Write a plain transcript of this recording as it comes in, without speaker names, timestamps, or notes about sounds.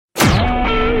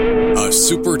A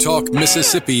Super Talk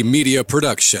Mississippi media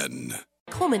production.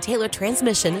 Coleman Taylor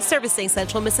Transmission, servicing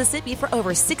Central Mississippi for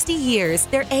over 60 years.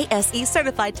 Their ASE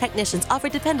certified technicians offer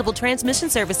dependable transmission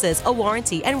services, a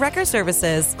warranty, and wrecker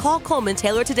services. Call Coleman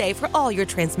Taylor today for all your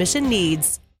transmission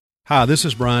needs. Hi, this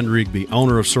is Brian Rigby,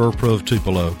 owner of ServPro of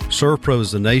Tupelo. ServPro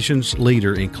is the nation's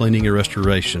leader in cleaning and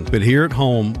restoration. But here at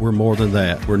home, we're more than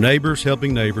that. We're neighbors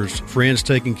helping neighbors, friends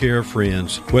taking care of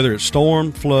friends. Whether it's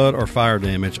storm, flood, or fire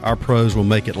damage, our pros will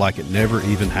make it like it never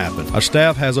even happened. Our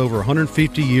staff has over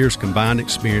 150 years combined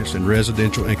experience in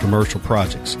residential and commercial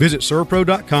projects. Visit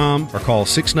ServPro.com or call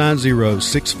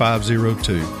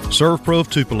 690-6502. ServPro of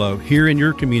Tupelo, here in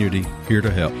your community, here to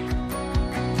help.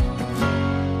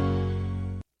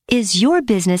 Is your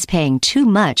business paying too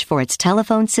much for its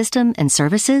telephone system and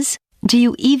services? Do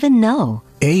you even know?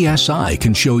 ASI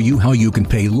can show you how you can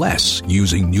pay less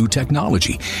using new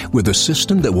technology with a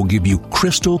system that will give you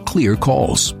crystal clear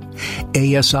calls.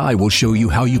 ASI will show you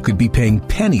how you could be paying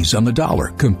pennies on the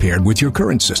dollar compared with your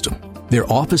current system. Their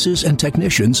offices and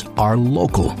technicians are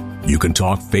local. You can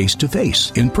talk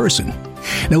face-to-face in person.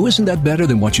 Now, isn't that better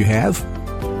than what you have?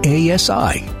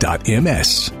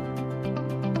 ASI.ms.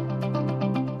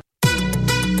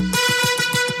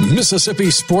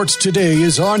 Mississippi Sports Today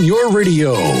is on your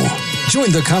radio.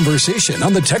 Join the conversation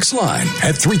on the text line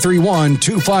at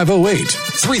 331-2508.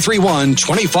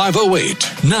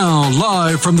 331-2508. Now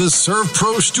live from the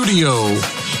ServPro studio,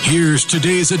 here's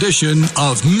today's edition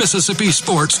of Mississippi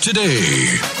Sports Today.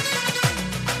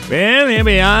 Well, here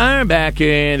we are, back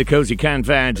in the cozy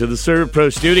confines of the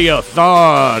ServPro studio,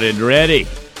 thawed and ready.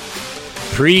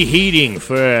 Preheating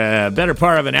for a better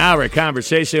part of an hour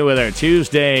conversation with our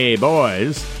Tuesday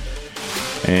boys.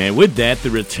 And with that, the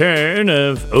return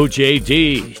of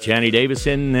OJD. Johnny Davis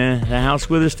in the house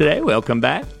with us today. Welcome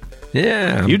back.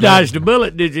 Yeah. You dodged a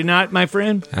bullet, did you not, my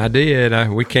friend? I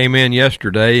did. We came in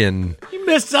yesterday and... You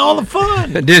missed all the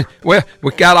fun. Well,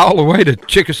 we got all the way to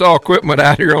Chickasaw Equipment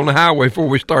out here on the highway before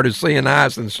we started seeing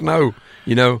ice and snow,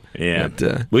 you know. Yeah.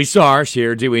 But, we saw our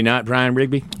share, did we not, Brian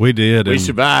Rigby? We did. We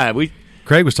survived.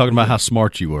 Craig was talking about how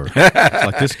smart you were. It's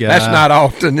like this guy. That's not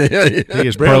often. He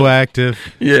is proactive.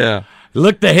 Yeah.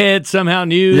 Looked ahead, somehow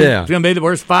knew it's going to be the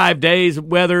worst 5 days of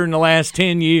weather in the last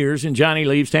 10 years, and Johnny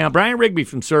leaves town. Brian Rigby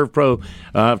from ServPro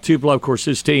Tupelo, of course,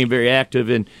 his team very active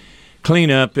in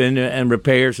cleanup and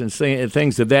repairs and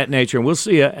things of that nature. And we'll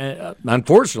see,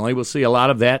 unfortunately, we'll see a lot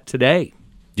of that today.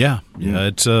 Yeah.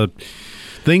 It's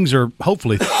things are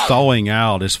hopefully thawing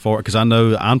out as far, because I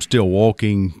know I'm still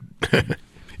walking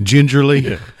gingerly.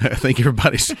 Yeah. I think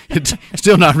everybody's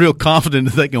still not real confident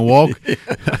that they can walk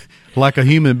like a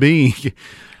human being.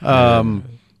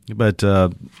 But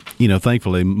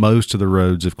thankfully, most of the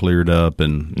roads have cleared up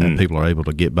and people are able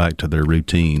to get back to their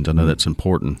routines. I know that's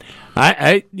important.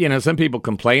 Some people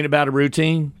complain about a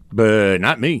routine, but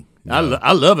not me.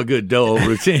 I love a good dull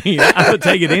routine. I would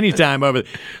take it any time over.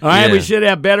 All right, we should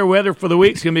have better weather for the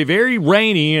week. It's going to be very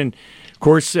rainy, and of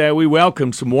course, we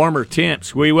welcome some warmer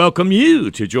temps. We welcome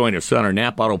you to join us on our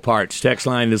Napa Auto Parts text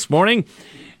line this morning.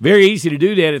 Very easy to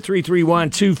do that at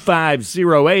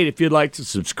 331-2508 if you'd like to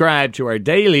subscribe to our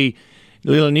daily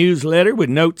little newsletter with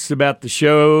notes about the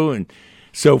show and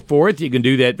so forth. You can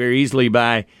do that very easily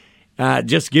by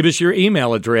just give us your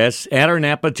email address at our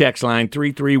Napa text line,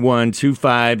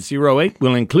 331-2508.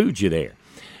 We'll include you there.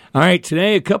 All right,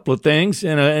 today a couple of things.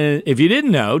 And if you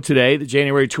didn't know, today, the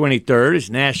January 23rd,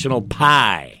 is National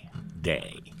Pie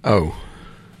Day. Oh.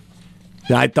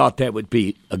 I thought that would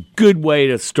be a good way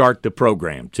to start the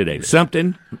program today.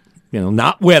 Something,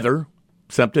 not weather,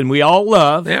 something we all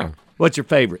love. Yeah. What's your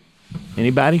favorite?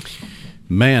 Anybody?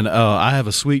 Man, I have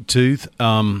a sweet tooth.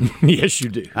 Yes, you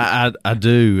do. I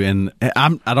do, and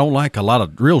I don't like a lot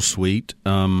of real sweet.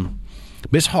 But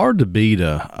it's hard to beat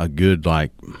a good,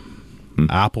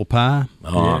 apple pie,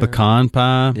 pecan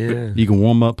pie. Yeah. You can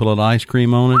warm up, put a little ice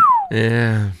cream on it.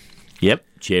 Yeah. Yep,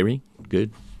 cherry,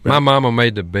 good. My mama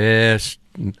made the best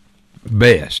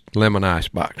lemon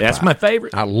icebox. That's pie. My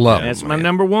favorite. I love it. That's my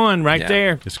number one right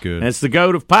there. It's good. That's the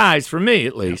goat of pies for me,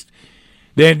 at least.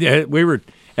 Then we were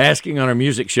asking on our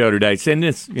music show today, send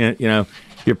us, your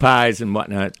pies and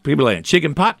whatnot. People are saying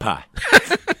chicken pot pie.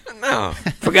 No.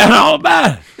 Forgot all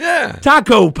about it. Yeah.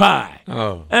 Taco pie.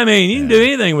 Oh. I mean, you can do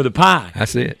anything with a pie.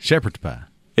 That's it. Shepherd's pie.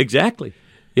 Exactly.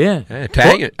 Yeah.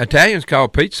 Italians call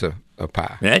pizza a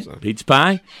pie. Pizza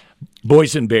pie.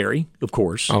 Boysenberry, of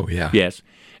course. Oh, yeah. Yes.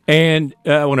 And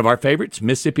one of our favorites,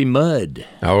 Mississippi Mud.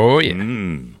 Oh,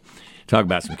 yeah. Talk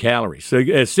about some calories.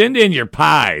 So send in your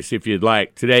pies if you'd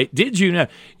like today. Did you know,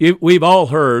 we've all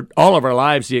heard all of our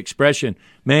lives the expression,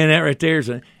 man, that right there is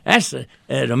an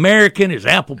American is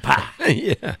apple pie.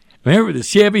 Yeah. Remember the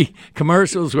Chevy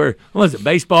commercials where, what was it,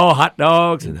 baseball, hot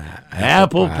dogs, and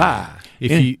apple pie.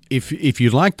 If you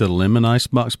like the lemon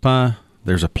icebox pie,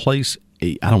 there's a place,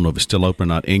 I don't know if it's still open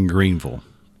or not, in Greenville.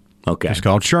 Okay. It's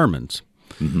called Sherman's.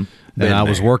 Mm-hmm. And I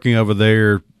was working over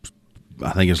there,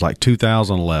 I think it was like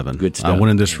 2011. Good stuff. I went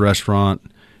in this restaurant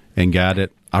and got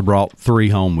it. I brought 3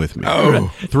 home with me.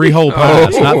 3 whole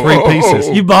pies, not 3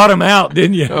 pieces. You bought them out,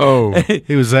 didn't you?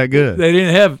 It was that good. They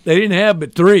didn't have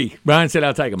but 3. Brian said,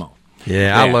 "I'll take them all."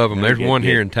 Yeah, I love them. There's one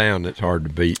here in town that's hard to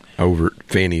beat over at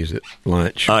Finney's at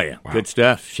lunch. Oh, yeah. Wow. Good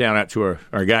stuff. Shout out to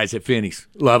our guys at Finney's.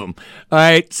 Love them. All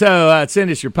right, so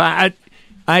send us your pie.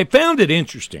 I found it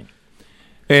interesting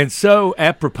and so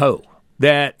apropos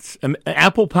that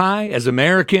apple pie, as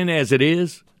American as it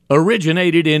is,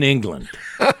 originated in England.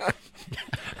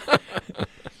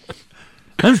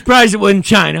 I'm surprised it wasn't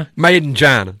China. Made in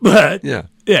China. But, yeah.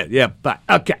 But,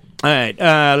 okay. All right,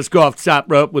 let's go off the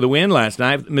top rope with a win last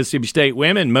night. The Mississippi State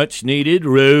women, much-needed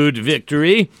road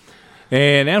victory.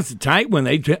 And that was a tight one.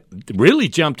 They really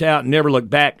jumped out and never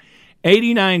looked back.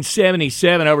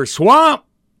 89-77 over Swamp.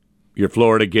 Your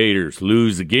Florida Gators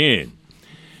lose again.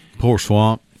 Poor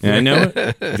Swamp. I know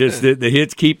it. Just the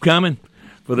hits keep coming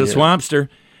for the Swampster.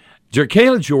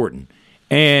 Jerkayla Jordan.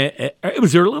 And it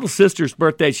was her little sister's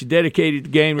birthday. She dedicated the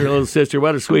game to her little sister.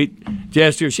 What a sweet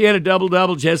gesture. She had a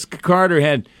double-double. Jessica Carter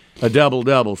had a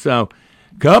double-double. So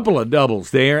a couple of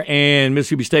doubles there. And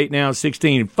Mississippi State now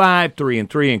 16-5,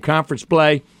 3-3 in conference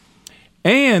play.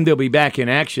 And they'll be back in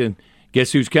action.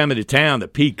 Guess who's coming to town? The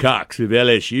Peacocks of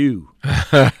LSU.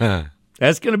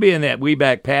 That's going to be in that We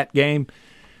Back Pat game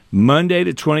Monday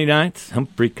the 29th.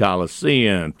 Humphrey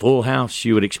Coliseum. Full house,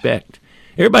 you would expect.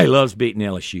 Everybody loves beating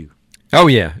LSU. Oh,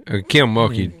 yeah. Kim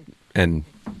Mulkey and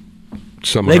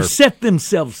some of They've her. set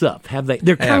themselves up, have they?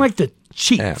 They're kind of like the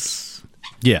Chiefs.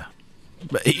 Yeah.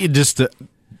 But it just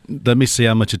let me see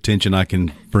how much attention I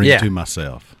can bring to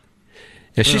myself.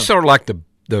 Yeah, she's sort of like the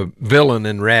villain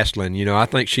in wrestling. You know, I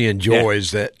think she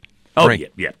enjoys that. Oh,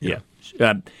 yeah.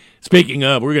 Speaking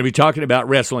of, we're going to be talking about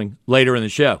wrestling later in the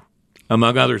show,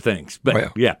 among other things.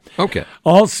 But, Okay.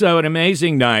 Also, an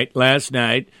amazing night last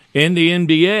night in the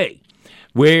NBA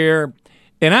where,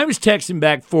 and I was texting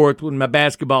back and forth with my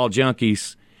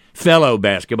fellow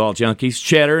basketball junkies,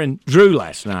 Cheddar and Drew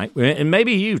last night, and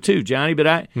maybe you too, Johnny, but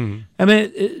I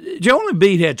mean, Joel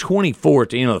Embiid had 24 at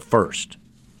the end of the first,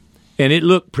 and it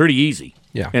looked pretty easy.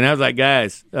 Yeah. And I was like,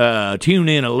 guys, tune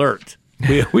in alert.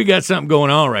 We got something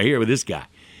going on right here with this guy.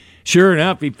 Sure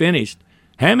enough, he finished.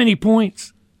 How many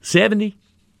points? 70?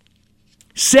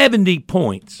 70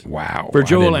 points. Wow. For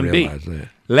Joel I didn't Embiid. realize that.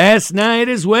 Last night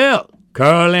as well,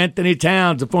 Karl Anthony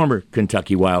Towns, a former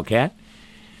Kentucky Wildcat,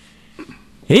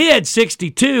 he had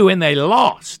 62 and they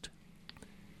lost.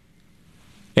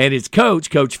 And his coach,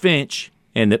 Coach Finch,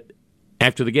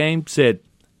 after the game said,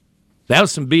 that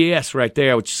was some BS right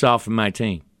there, what you saw from my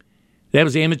team. That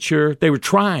was immature. They were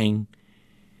trying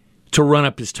to run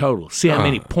up his total, see how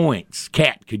many points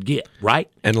Cat could get, right?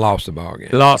 And lost the ball game.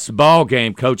 Lost the ball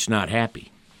game. Coach not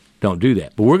happy. Don't do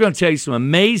that. But we're going to tell you some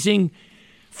amazing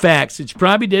facts that you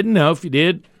probably didn't know. If you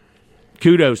did,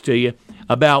 kudos to you,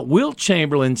 about Wilt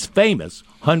Chamberlain's famous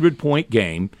 100-point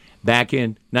game back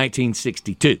in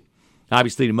 1962.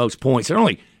 Obviously, the most points. There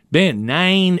only been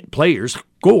 9 players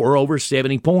score over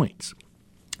 70 points.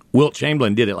 Wilt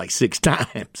Chamberlain did it like 6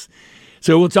 times.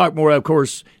 So we'll talk more, of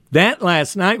course. That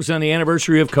last night was on the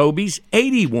anniversary of Kobe's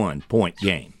 81-point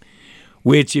game,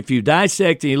 which if you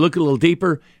dissect and you look a little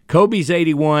deeper, Kobe's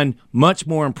 81, much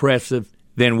more impressive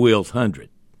than Wilt's 100.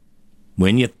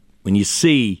 When you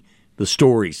see the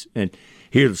stories and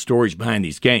hear the stories behind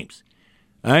these games.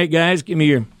 All right, guys, give me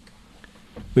your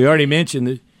 – we already mentioned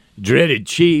the dreaded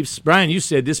Chiefs. Brian, you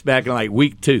said this back in like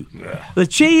week 2. The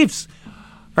Chiefs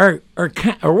are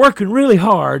working really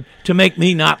hard to make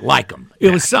me not like them.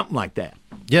 It was something like that.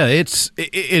 Yeah,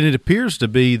 it appears to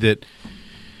be that,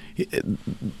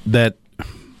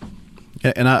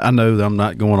 and I know that I'm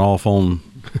not going off on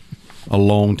a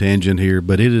long tangent here,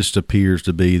 but it just appears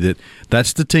to be that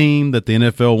that's the team that the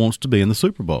NFL wants to be in the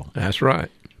Super Bowl. That's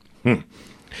right.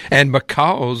 And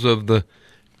because of the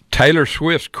Taylor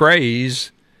Swift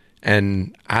craze,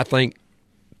 and I think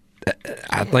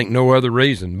no other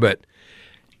reason, but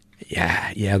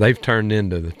yeah, they've turned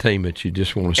into the team that you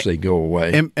just want to see go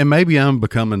away. And maybe I'm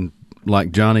becoming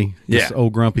like Johnny, this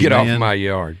old grumpy man. Get off my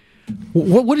yard.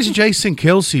 What is Jason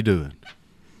Kelsey doing?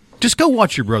 Just go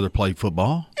watch your brother play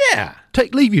football. Yeah.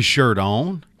 Leave your shirt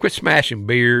on. Quit smashing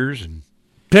beers and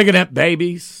picking up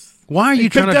babies. Why are you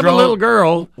trying to draw a little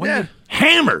girl? Yeah.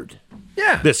 Hammered.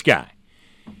 Yeah. This guy.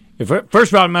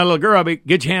 First of all, my little girl,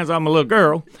 get your hands on my little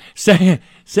girl. Second,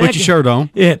 put your shirt on.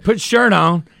 Yeah, put your shirt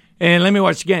on and let me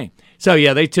watch the game. So,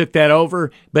 yeah, they took that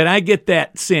over. But I get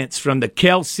that sense from the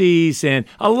Kelseys and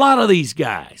a lot of these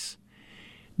guys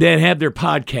that have their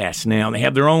podcasts now. And they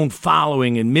have their own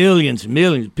following and millions of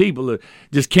people that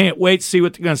just can't wait to see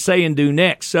what they're going to say and do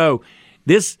next. So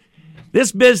this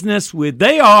business,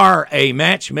 they are a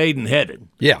match made in heaven.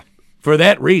 Yeah. For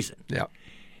that reason. Yeah.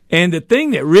 And the thing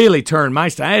that really turned my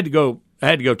side, I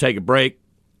had to go take a break.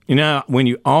 You know, when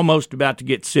you're almost about to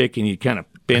get sick and you kind of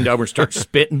bend over and start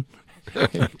spitting.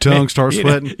 Tongue starts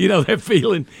sweating. You know that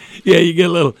feeling? Yeah, you get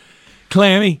a little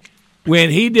clammy. When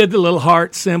he did the little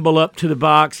heart symbol up to the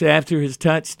box after his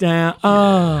touchdown,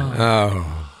 I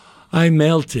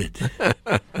melted.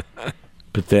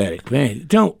 Pathetic. Man,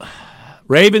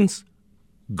 Ravens,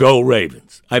 go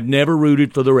Ravens. I've never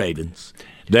rooted for the Ravens.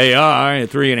 They are a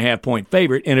 3.5-point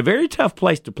favorite and a very tough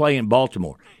place to play in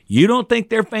Baltimore. You don't think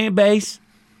their fan base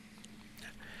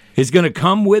is going to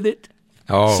come with it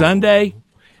Sunday?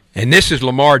 And this is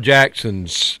Lamar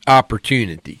Jackson's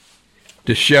opportunity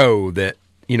to show that,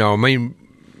 they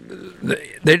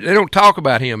don't talk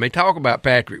about him. They talk about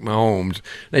Patrick Mahomes.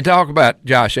 They talk about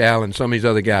Josh Allen, some of these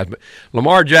other guys. But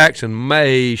Lamar Jackson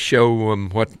may show them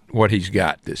what he's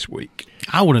got this week.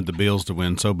 I wanted the Bills to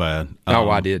win so bad.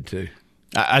 I did too.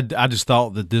 I just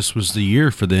thought that this was the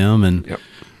year for them. And yep.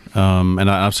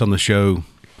 And I've seen the show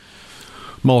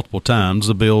multiple times.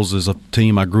 The Bills is a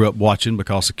team I grew up watching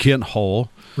because of Kent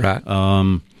Hull. Right.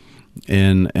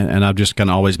 And I've just kind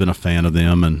of always been a fan of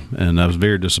them, and I was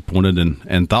very disappointed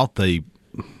and thought they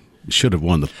should have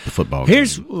won the football game.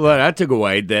 Here's what I took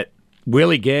away, that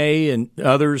Willie Gay and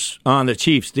others on the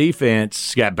Chiefs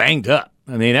defense got banged up.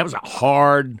 I mean, that was a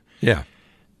hard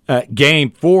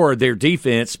game for their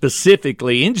defense,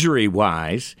 specifically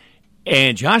injury-wise,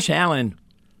 and Josh Allen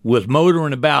was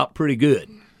motoring about pretty good.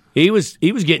 He was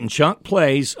getting chunk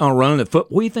plays on running the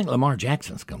foot. What do you think Lamar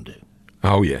Jackson's going to do?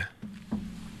 Oh, yeah.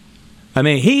 I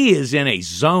mean, he is in a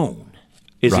zone.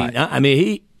 Is right. he not? I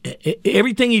mean,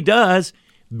 everything he does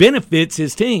benefits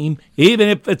his team, even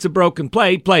if it's a broken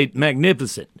play. He played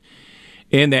magnificent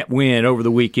in that win over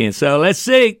the weekend. So let's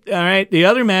see. All right, the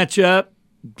other matchup,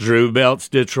 Drew Belt's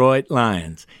Detroit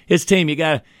Lions. His team, you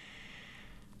got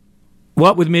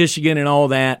what with Michigan and all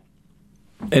that,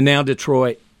 and now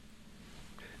Detroit.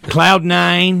 Cloud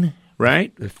 9.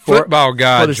 Right? The football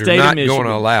gods are not going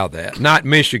to allow that. Not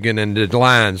Michigan and the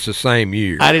Lions the same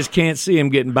year. I just can't see them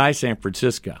getting by San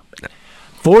Francisco.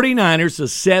 49ers, a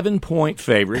 7-point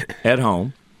favorite at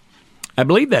home. I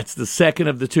believe that's the second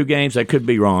of the two games. I could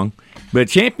be wrong. But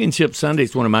Championship Sunday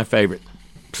is one of my favorite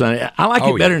Sunday. I like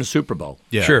it better than Super Bowl.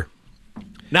 Yeah. Sure.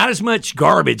 Not as much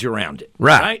garbage around it.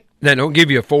 Right. They don't give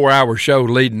you a 4-hour show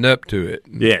leading up to it.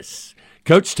 Yes.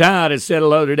 Coach Todd has said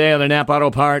hello today on the Napa Auto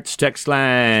Parts text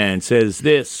line. Says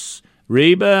this: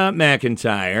 Reba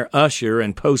McEntire, Usher,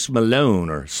 and Post Malone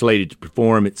are slated to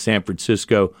perform at San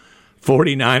Francisco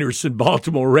 49ers and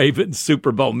Baltimore Ravens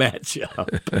Super Bowl matchup.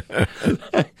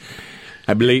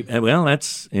 I believe, well,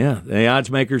 the odds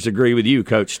makers agree with you,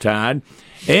 Coach Todd.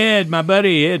 Ed, my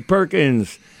buddy, Ed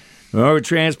Perkins, our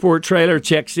transport trailer,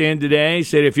 checks in today.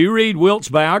 Said, if you read Wilt's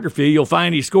biography, you'll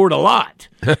find he scored a lot.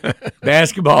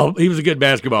 Basketball. He was a good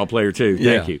basketball player, too.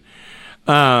 Thank you.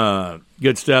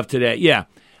 Good stuff today. Yeah.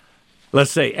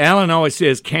 Let's say, Alan always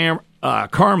says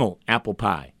caramel apple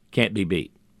pie can't be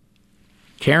beat.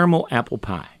 Caramel apple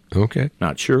pie. Okay.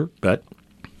 Not sure, but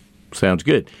sounds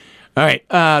good. All right.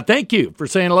 Thank you for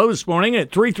saying hello this morning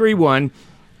at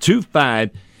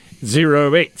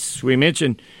 331-2508. We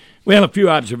mentioned, a few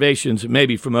observations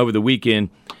maybe from over the weekend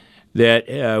that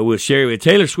we'll share with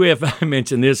Taylor Swift. I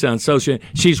mentioned this on social.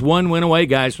 She's one win away,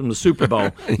 guys, from the Super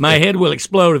Bowl. My head will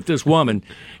explode if this woman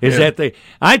is at the.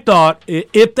 I thought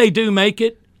if they do make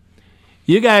it,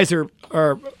 you guys are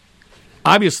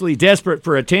obviously desperate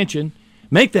for attention.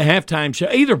 Make the halftime show.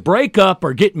 Either break up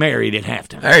or get married at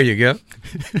halftime. There you go.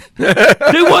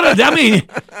 Do one of them. I mean,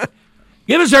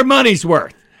 give us our money's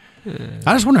worth.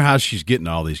 I just wonder how she's getting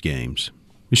all these games.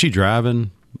 Is she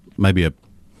driving maybe a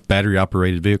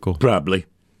battery-operated vehicle? Probably.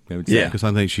 Yeah, because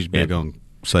I think she's big on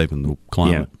saving the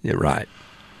climate. Yeah, right.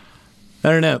 I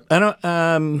don't know.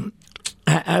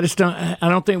 I just don't. I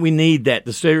don't think we need that.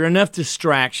 There are enough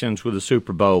distractions with the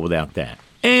Super Bowl without that.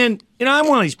 And I'm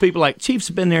one of these people like Chiefs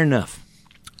have been there enough.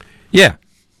 Yeah,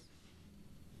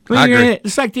 I agree.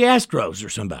 It's like the Astros or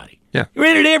somebody. Yeah, you're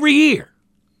in it every year.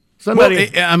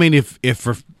 Somebody. Well, I mean, if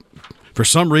for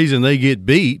some reason they get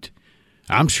beat,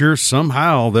 I'm sure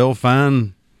somehow they'll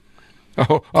find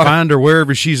her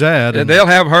wherever she's at. And they'll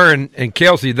have her and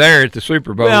Kelsey there at the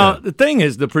Super Bowl. Well, the thing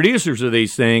is, the producers of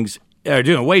these things, are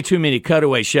doing way too many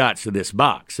cutaway shots of this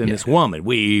box and this woman.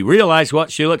 We realize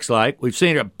what she looks like. We've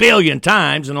seen her 1 billion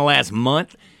times in the last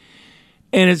month.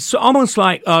 And it's almost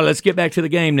like, oh, let's get back to the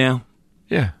game now.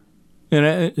 Yeah.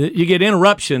 You get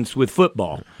interruptions with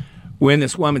football when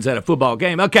this woman's at a football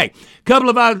game. Okay, couple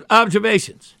of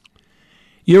observations.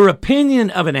 Your opinion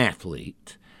of an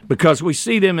athlete, because we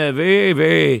see them at a very,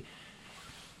 very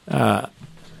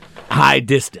high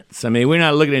distance. I mean, we're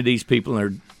not looking at these people,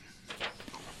 and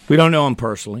we don't know them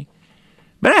personally.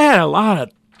 But I had a lot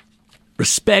of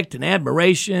respect and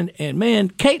admiration. And, man,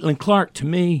 Caitlin Clark, to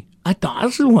me, I thought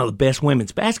this is one of the best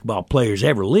women's basketball players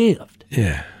ever lived.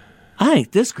 Yeah. I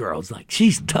think this girl's like,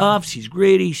 she's tough, she's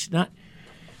gritty, she's not.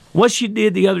 What she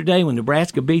did the other day when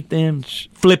Nebraska beat them,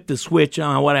 flipped the switch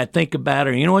on what I think about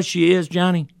her. You know what she is,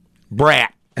 Johnny?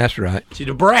 Brat. That's right. She's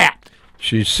a brat.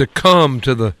 She succumbed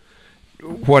to the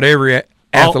what every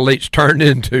athlete's turned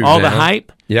into. All now. the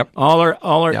hype. Yep. All her.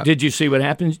 Yep. Did you see what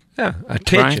happened? Yeah,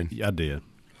 attention. Yeah, I did.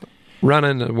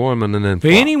 Running a woman and then For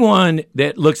anyone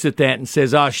that looks at that and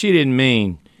says, "Oh, she didn't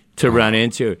mean to run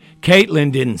into her,"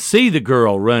 Caitlin didn't see the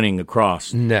girl running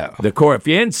across the court. If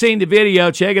you hadn't seen the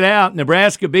video, check it out.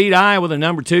 Nebraska beat Iowa, the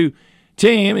number 2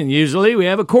 team, and usually we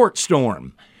have a court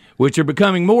storm, which are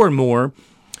becoming more and more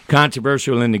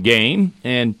controversial in the game.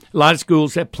 And a lot of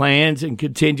schools have plans and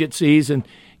contingencies, and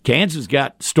Kansas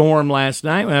got stormed last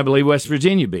night when I believe West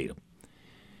Virginia beat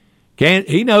them.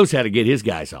 He knows how to get his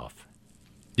guys off.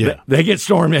 Yeah. They get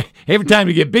stormed every time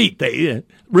you get beat.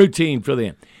 Routine for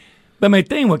them. But my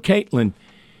thing with Caitlin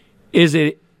is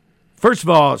that, first of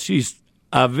all, she's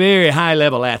a very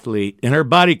high-level athlete, and her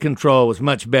body control was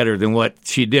much better than what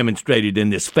she demonstrated in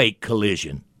this fake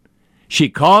collision. She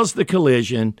caused the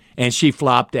collision, and she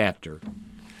flopped after.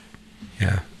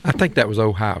 Yeah. I think that was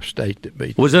Ohio State that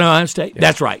beat them. Was it Ohio State? Yeah.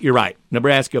 That's right. You're right.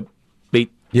 Nebraska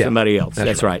beat somebody else.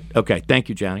 That's right. Okay. Thank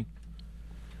you, Johnny.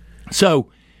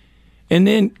 So, and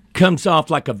then comes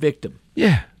off like a victim.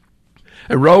 Yeah.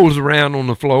 It rolls around on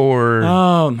the floor.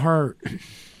 Oh, I'm hurt.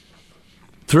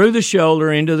 Through the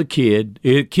shoulder into the kid.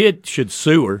 The kid should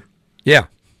sue her. Yeah.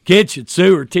 Kid should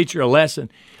sue her, teach her a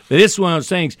lesson. But this is one of those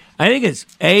things. I think it's,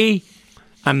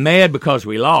 I'm mad because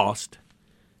we lost.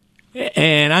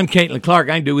 And I'm Caitlin Clark.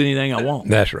 I can do anything I want.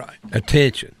 That's right.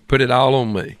 Attention. Put it all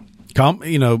on me.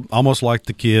 Almost like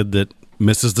the kid that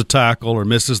misses the tackle or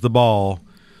misses the ball,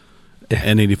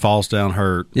 and then he falls down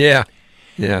hurt. Yeah.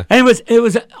 Yeah. And it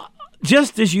was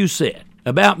just as you said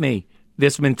about me,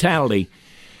 this mentality.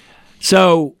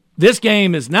 So this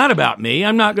game is not about me.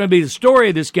 I'm not going to be the story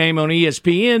of this game on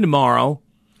ESPN tomorrow.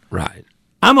 Right.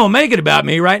 I'm going to make it about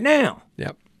me right now.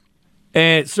 Yep.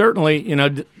 And certainly,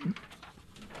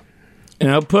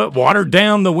 put water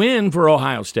down the win for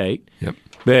Ohio State. Yep.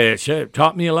 But it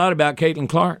taught me a lot about Caitlin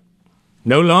Clark.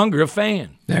 No longer a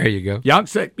fan. There you go. Y'all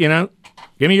say, give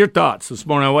me your thoughts this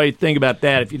morning. What do you think about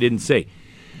that if you didn't see?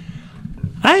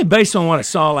 Based on what I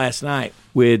saw last night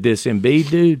with this Embiid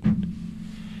dude,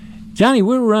 Johnny,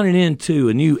 we're running into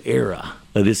a new era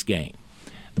of this game.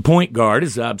 The point guard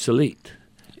is obsolete.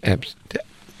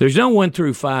 There's no 1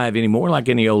 through 5 anymore like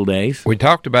in the old days. We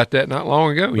talked about that not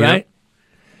long ago. Right?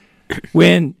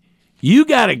 When you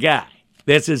got a guy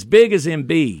that's as big as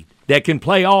Embiid that can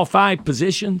play all 5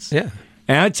 positions. Yeah.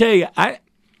 And I tell you,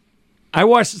 I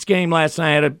watched this game last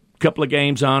night. I had a couple of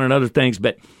games on and other things,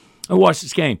 but I watched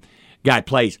this game. Guy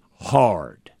plays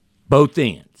hard, both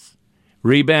ends.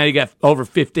 Rebound, he got over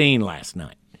 15 last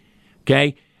night.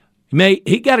 Okay?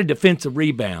 He got a defensive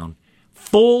rebound,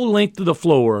 full length of the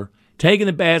floor, taking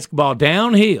the basketball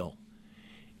downhill,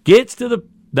 gets to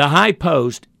the high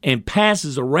post, and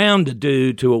passes around the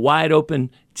dude to a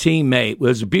wide-open teammate. It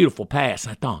was a beautiful pass.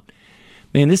 I thought,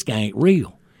 man, this guy ain't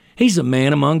real. He's a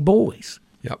man among boys.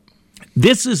 Yep.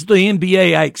 This is the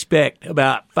NBA I expect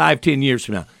about 5-10 years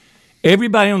from now.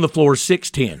 Everybody on the floor is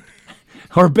 6'10"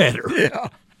 or better. Yeah.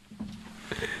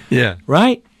 Yeah.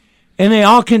 Right? And they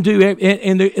all can do it.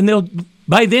 And they'll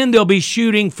by then they'll be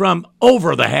shooting from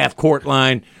over the half-court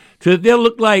line. So they'll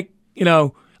look like,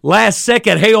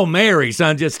 last-second Hail Marys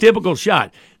on just typical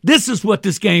shot. This is what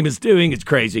this game is doing. It's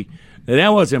crazy. That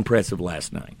was impressive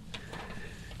last night.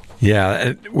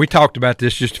 Yeah, we talked about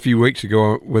this just a few weeks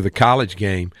ago with a college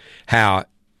game, how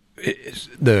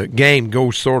the game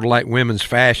goes sort of like women's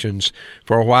fashions.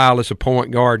 For a while, it's a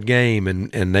point guard game,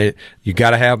 and you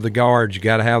got to have the guards, you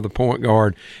got to have the point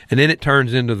guard, and then it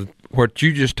turns into what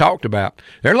you just talked about.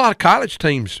 There are a lot of college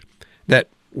teams that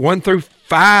 1 through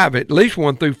 5, at least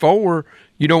 1 through 4,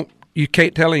 you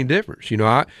can't tell any difference.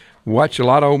 I watch a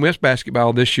lot of Ole Miss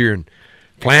basketball this year, and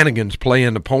Flanagan's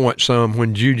playing the point some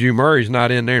when Juju Murray's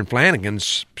not in there, and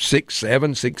Flanagan's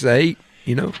 6'7", 6'8".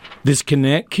 This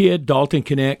Connect kid, Dalton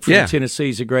Connect from Tennessee,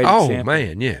 is a great example. Oh,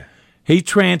 man, yeah. He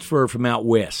transferred from out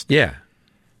west. Yeah.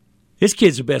 This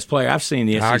kid's the best player I've seen in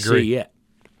the SEC I agree. yet.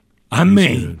 I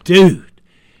mean, dude.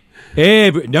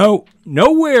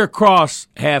 Nowhere across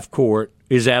half court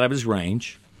is out of his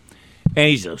range. And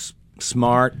he's just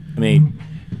smart. I mean,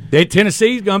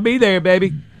 Tennessee's going to be there,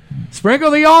 baby.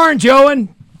 Sprinkle the orange,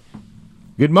 Owen.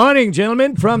 Good morning,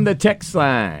 gentlemen, from the text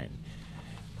line.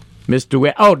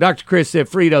 Dr. Chris said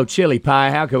Frito chili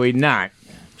pie. How can we not?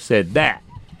 Said that.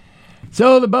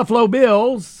 So the Buffalo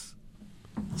Bills,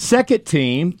 second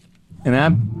team, and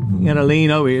I'm going to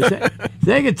lean over here,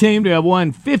 second team to have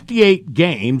won 58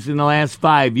 games in the last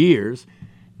 5 years,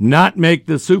 not make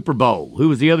the Super Bowl. Who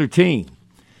was the other team?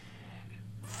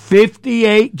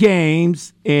 58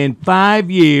 games in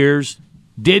 5 years,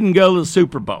 didn't go to the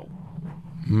Super Bowl.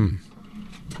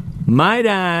 Might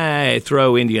I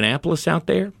throw Indianapolis out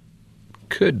there?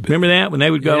 Could be. Remember that? When they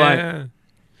would go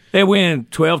they win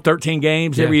 12, 13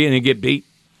 games every year and they get beat?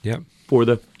 Yep.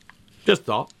 Just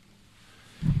thought.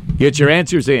 Get your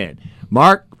answers in.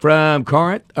 Mark from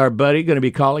Corinth, our buddy, going to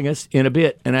be calling us in a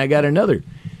bit. And I got another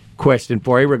question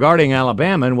for you regarding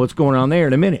Alabama and what's going on there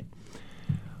in a minute.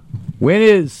 When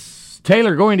is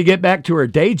Taylor going to get back to her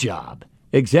day job?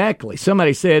 Exactly.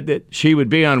 Somebody said that she would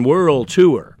be on world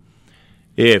tour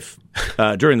if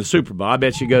during the Super Bowl. I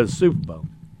bet she goes to the Super Bowl.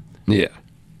 Yeah.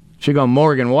 She go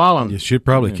Morgan Wallen. You should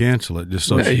probably cancel it just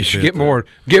so You should get more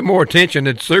attention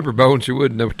at the Super Bowl than she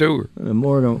would in the tour.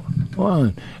 Morgan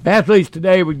Wallen. Athletes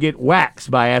today would get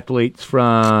waxed by athletes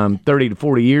from 30 to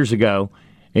 40 years ago.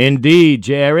 Indeed,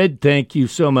 Jared. Thank you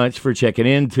so much for checking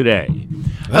in today.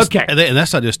 Okay. And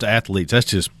that's not just athletes. That's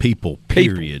just people,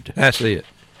 period. That's it.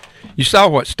 You saw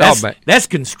what Staubach. That's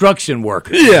construction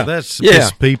workers. Yeah. That's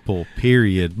just people,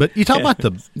 period. But you talk about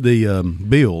the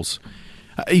Bills.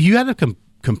 You had to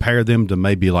compare them to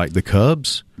maybe like the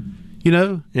Cubs,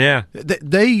 Yeah.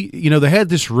 They had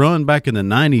this run back in the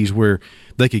 90s where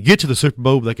they could get to the Super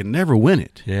Bowl, but they could never win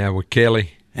it. Yeah, with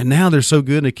Kelly. And now they're so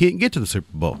good they can't get to the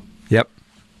Super Bowl. Yep.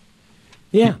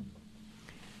 Yeah.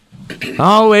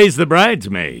 Always the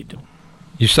bridesmaid.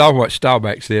 You saw what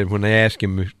Staubach said when they asked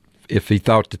him if he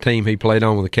thought the team he played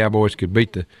on with the Cowboys could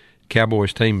beat the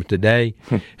Cowboys team today.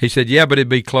 He said, yeah, but it'd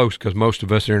be close because most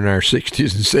of us are in our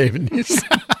 60s and 70s.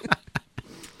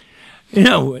 You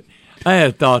know what? I had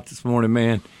a thought this morning,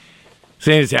 man.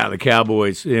 Seeing as how the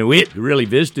Cowboys, we hadn't really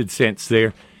visited since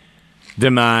their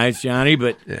demise, Johnny,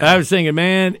 but I was thinking,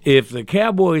 man, if the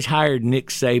Cowboys hired Nick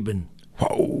Saban,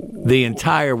 the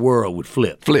entire world would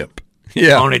flip.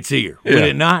 On its ear. Would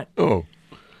it not? Oh.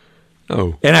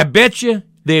 And I bet you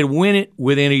they'd win it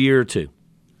within a year or two.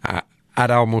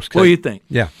 I'd almost. What do you think?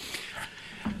 Yeah.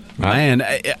 Man,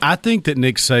 I think that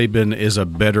Nick Saban is a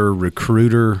better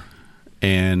recruiter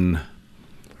than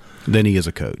he is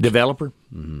a coach. Developer?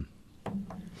 Mm-hmm.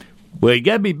 Well, you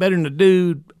got to be better than the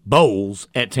dude Bowles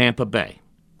at Tampa Bay,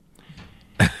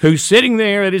 who's sitting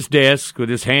there at his desk with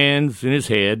his hands in his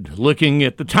head looking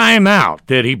at the timeout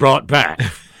that he brought back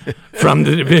from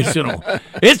the divisional.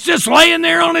 It's just laying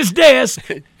there on his desk.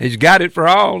 He's got it for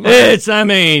all.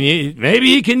 Maybe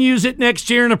he can use it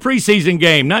next year in a preseason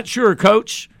game. Not sure,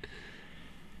 Coach.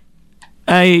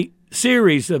 A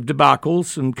series of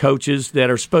debacles and coaches that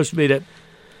are supposed to be the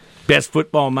best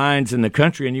football minds in the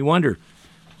country, and you wonder,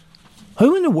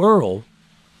 who in the world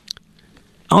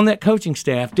on that coaching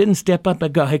staff didn't step up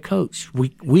and go, hey, Coach,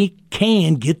 we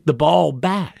can get the ball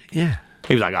back? Yeah.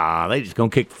 He was like, they just going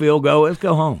to kick the field goal. Let's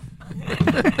go home.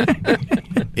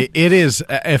 It is,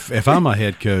 if I'm a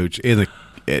head coach in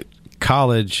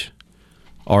college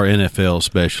or NFL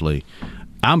especially,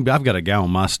 I've got a guy on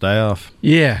my staff.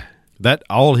 Yeah. That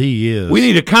all he is. We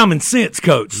need a common sense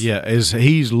coach. Yeah, is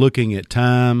he's looking at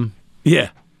time. Yeah.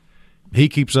 He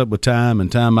keeps up with time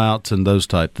and timeouts and those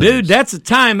type things. Dude, that's a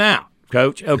timeout,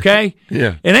 Coach, okay?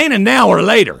 Yeah. It ain't a now or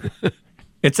later.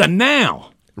 It's a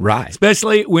now. Right.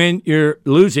 Especially when you're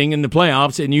losing in the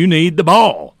playoffs and you need the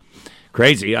ball.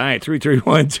 Crazy. All right,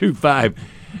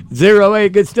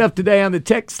 331-2508. Good stuff today on the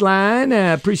text line.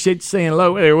 I appreciate you saying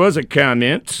hello. There was a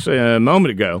comment a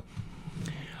moment ago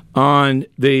on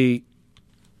the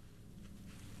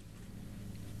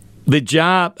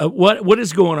job, what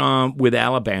is going on with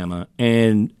Alabama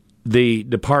and the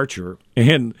departure.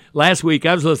 And last week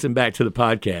I was listening back to the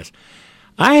podcast.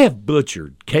 I have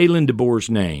butchered Kalen DeBoer's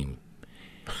name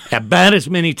about as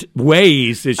many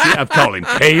ways as I've called him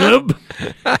Caleb.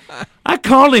 I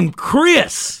called him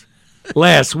Chris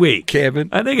last week. Kevin.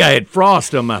 I think I had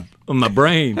frost on my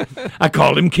brain. I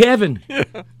called him Kevin.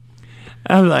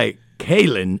 I was like,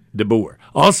 Kalen DeBoer.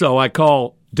 Also, I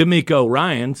call D'Amico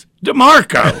Ryans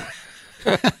DeMarco.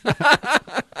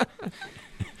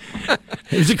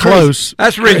 It's a Close.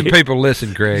 That's the reason people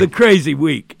listen, Craig. It's a crazy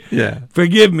week. Yeah.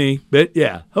 Forgive me, but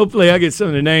yeah, hopefully I get some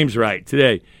of the names right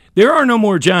today. There are no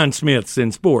more John Smiths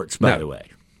in sports, by the way.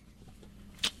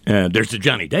 There's a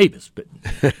Johnny Davis, but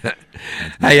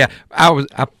hey,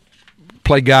 I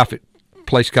played golf at a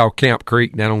place called Camp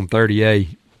Creek down on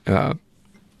 30A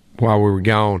while we were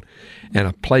gone,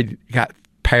 and got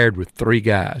paired with three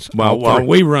guys. While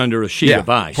we were under a sheet of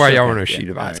ice. While y'all were under a sheet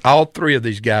of ice. All three of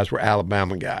these guys were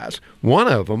Alabama guys. One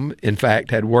of them, in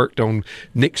fact, had worked on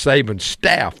Nick Saban's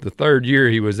staff the third year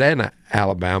he was at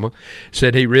Alabama.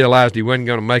 Said he realized he wasn't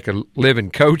going to make a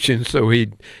living coaching, so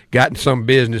he'd gotten some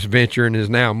business venture and is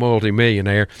now a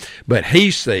multimillionaire. But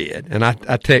he said, and I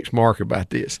text Mark about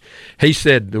this, he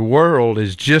said the world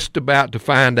is just about to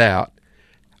find out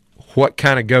what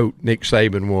kind of goat Nick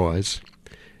Saban was.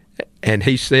 And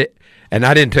he said, and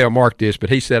I didn't tell Mark this, but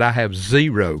he said, I have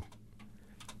zero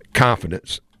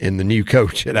confidence in the new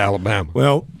coach at Alabama.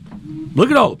 Well,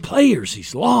 look at all the players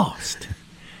he's lost.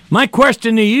 My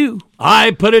question to you,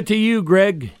 I put it to you,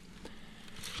 Greg.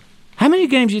 How many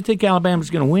games do you think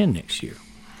Alabama's going to win next year?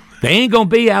 They ain't going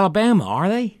to be Alabama, are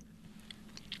they?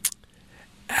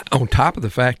 On top of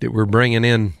the fact that we're bringing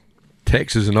in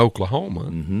Texas and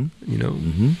Oklahoma, you know.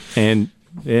 And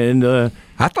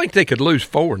I think they could lose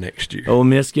 4 next year. Ole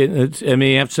Miss you have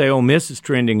to say Ole Miss is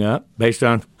trending up based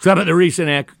on some of the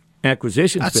recent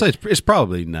acquisitions. I'd say it's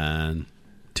probably 9,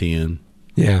 10.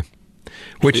 Yeah,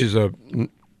 which is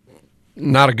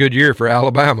not a good year for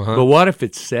Alabama, huh? But what if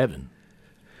it's 7?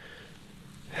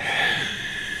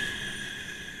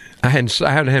 I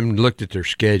hadn't looked at their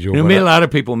schedule. There'll be a lot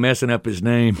of people messing up his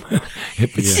name.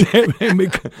 If it's 7,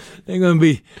 they're going to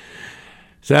be.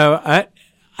 So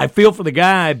I feel for the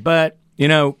guy, but,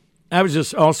 I was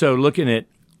just also looking at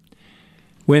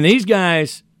when these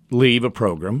guys leave a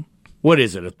program, what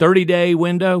is it, a 30-day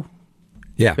window?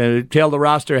 Yeah. Tell the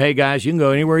roster, hey, guys, you can go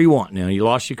anywhere you want now. You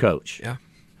lost your coach. Yeah.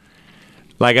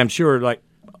 I'm sure,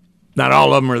 not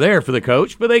all of them are there for the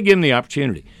coach, but they give him the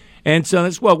opportunity. And so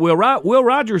that's what Will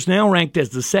Rogers now ranked as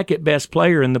the second-best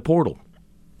player in the portal,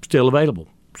 still available.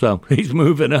 So he's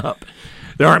moving up.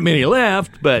 There aren't many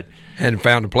left, but hadn't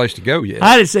found a place to go yet.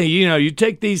 I just say, you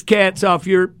take these cats off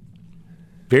your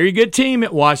very good team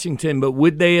at Washington, but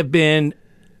would they have been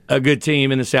a good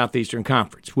team in the Southeastern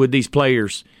Conference? Would these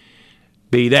players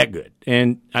be that good?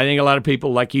 And I think a lot of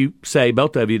people, like you say,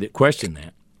 both of you, that question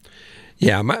that.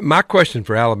 Yeah, my question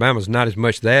for Alabama is not as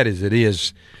much that as it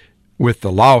is with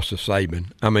the loss of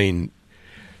Saban. I mean,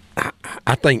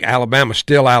 I think Alabama's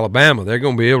still Alabama. They're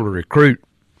going to be able to recruit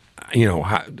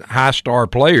high-star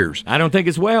players. I don't think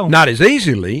as well. Not as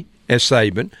easily as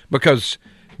Saban, because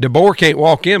DeBoer can't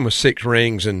walk in with 6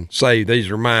 rings and say,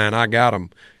 these are mine, I got them,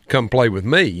 come play with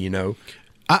me,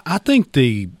 I think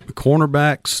the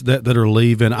cornerbacks that are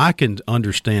leaving, I can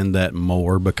understand that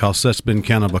more because that's been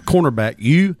kind of a cornerback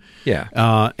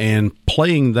and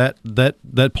playing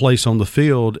that place on the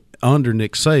field under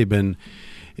Nick Saban,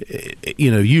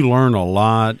 you learn a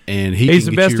lot, and he's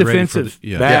the best defensive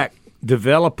back.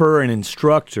 Developer and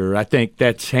instructor. I think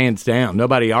that's hands down.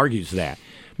 Nobody argues that.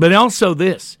 But also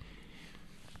this.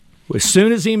 As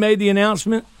soon as he made the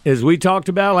announcement, as we talked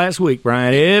about last week,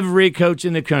 Brian, every coach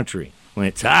in the country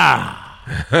went,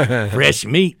 fresh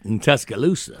meat in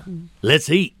Tuscaloosa.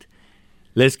 Let's eat.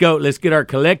 Let's go. Let's get our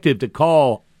collective to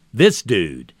call this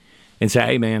dude and say,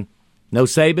 hey, man, no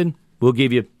Saban, we'll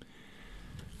give you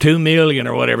 $2 million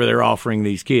or whatever they're offering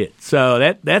these kids.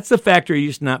 So that's the factor.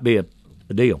 Used to not be a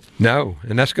deal. No,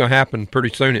 and that's going to happen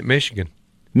pretty soon at Michigan.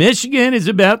 Michigan is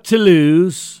about to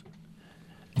lose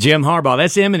Jim Harbaugh.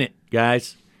 That's imminent,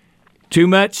 guys. Too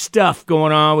much stuff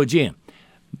going on with Jim.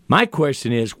 My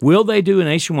question is, will they do a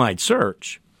nationwide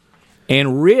search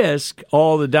and risk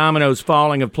all the dominoes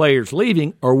falling of players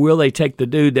leaving, or will they take the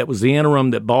dude that was the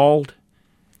interim that balled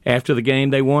after the game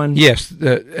they won? Yes,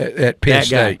 at Penn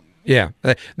State. Yeah.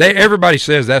 Everybody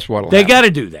says that's what will happen. They got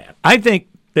to do that. I think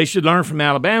they should learn from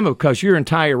Alabama because your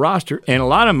entire roster, and a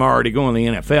lot of them are already going to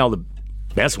the NFL, the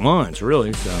best ones,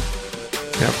 really. So,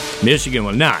 Michigan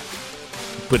will not,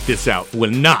 put this out, will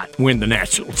not win the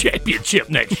national championship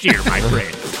next year, my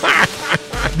friend.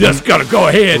 Just got to go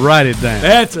ahead. Write it down.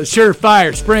 That's a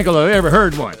surefire sprinkle I've ever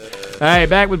heard one. All right,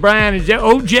 back with Brian and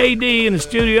OJD in the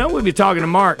studio. We'll be talking to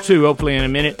Mark, too, hopefully in a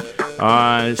minute.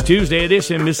 It's Tuesday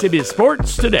edition, Mississippi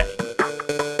Sports Today.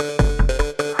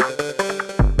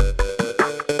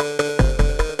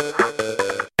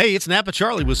 Hey, It's Napa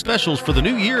Charlie with specials for the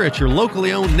new year at your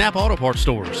locally owned Napa Auto Parts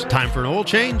stores. Time for an oil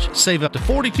change? Save up to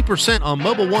 42% on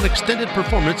Mobil 1 Extended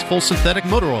Performance Full Synthetic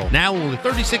Motor Oil. Now only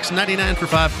 $36.99 for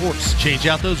 5 quarts. Change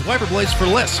out those wiper blades for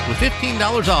less with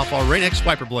 $15 off our Rain-X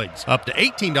wiper blades. Up to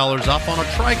 $18 off on our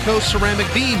Trico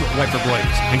ceramic beam wiper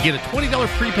blades. And get a $20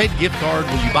 prepaid gift card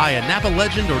when you buy a Napa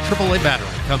Legend or AAA battery.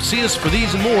 Come see us for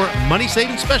these and more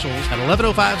money-saving specials at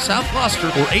 1105 South Gloucester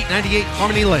or 898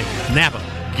 Harmony Lane. Napa,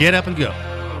 get up and go.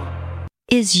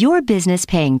 Is your business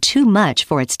paying too much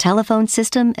for its telephone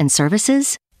system and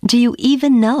services? Do you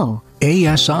even know?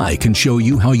 ASI can show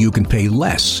you how you can pay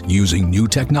less using new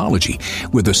technology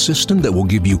with a system that will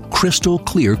give you crystal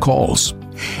clear calls.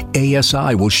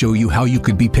 ASI will show you how you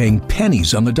could be paying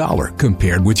pennies on the dollar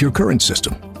compared with your current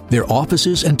system. Their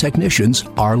offices and technicians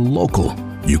are local.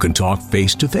 You can talk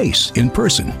face-to-face in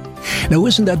person. Now,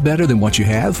 isn't that better than what you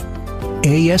have?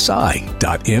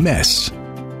 ASI.ms.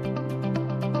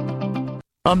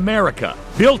 America,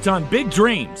 built on big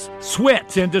dreams,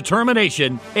 sweat and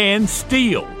determination, and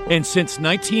steel. And since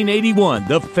 1981,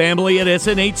 the family at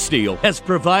S&H Steel has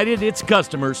provided its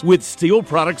customers with steel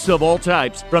products of all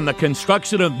types, from the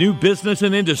construction of new business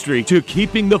and industry to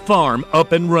keeping the farm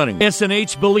up and running.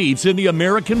 S&H believes in the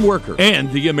American worker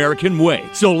and the American way.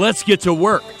 So let's get to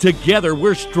work. Together,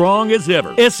 we're strong as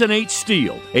ever. S&H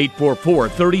Steel,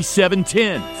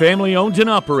 844-3710. Family owned and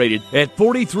operated at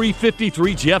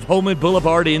 4353 Jeff Holman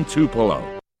Boulevard in Tupelo.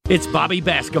 It's Bobby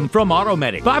Bascom from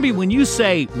Automedic. Bobby, when you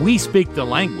say we speak the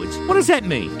language, what does that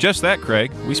mean? Just that,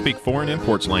 Craig. We speak foreign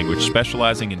imports language,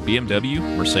 specializing in BMW,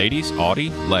 Mercedes, Audi,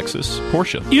 Lexus,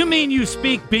 Porsche. You mean you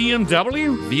speak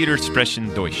BMW? Wir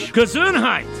sprechen Deutsch.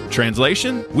 Gesundheit.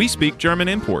 Translation, we speak German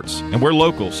imports, and we're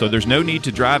local, so there's no need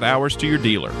to drive hours to your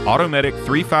dealer. Automedic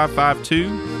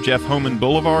 3552, Jeff Holman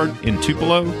Boulevard in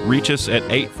Tupelo. Reach us at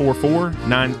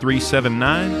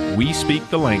 844-9379. We speak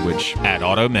the language at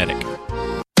Automedic.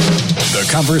 The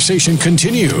conversation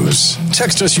continues.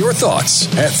 Text us your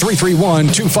thoughts at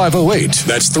 331-2508.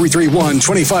 That's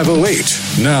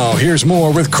 331-2508. Now, here's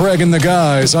more with Craig and the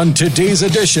guys on today's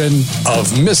edition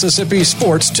of Mississippi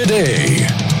Sports Today.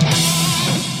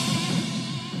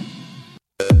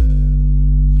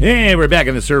 Hey, we're back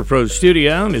in the Surf Pro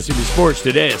studio. Mississippi Sports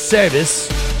Today, a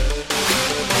service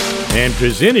and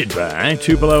presented by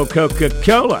Tupelo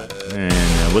Coca-Cola.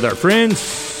 And with our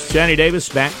friends, Johnny Davis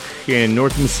back in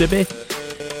North Mississippi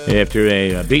after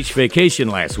a beach vacation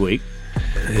last week.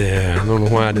 Yeah, I don't know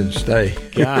why I didn't stay.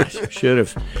 Gosh, should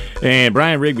have. And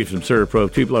Brian Rigby from Surf Pro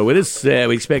Tupelo with us.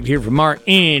 We expect to hear from Mark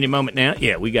any moment now.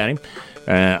 Yeah, we got him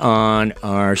on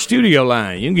our studio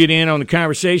line. You can get in on the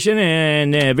conversation,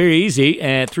 and very easy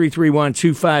at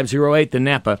 331-2508, the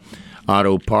Napa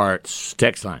Auto Parts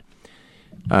text line.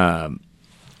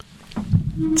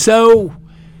 So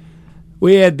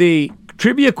we had the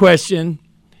trivia question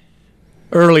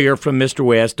earlier from Mr.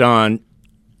 West on,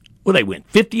 well, they went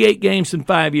 58 games in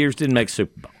 5 years, didn't make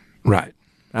Super Bowl. Right.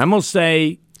 I'm going to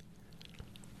say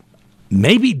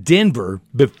maybe Denver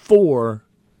before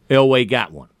Elway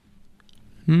got one.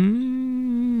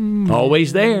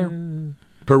 Always there.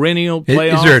 Perennial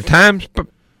playoff. Is there a time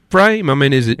frame? I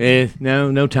mean, is it?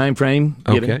 No time frame.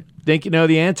 Okay. Think you know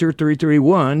the answer,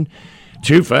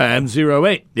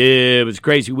 331-2508. It was a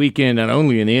crazy weekend, not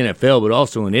only in the NFL, but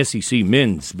also in SEC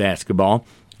men's basketball.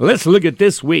 Let's look at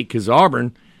this week, because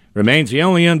Auburn remains the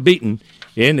only unbeaten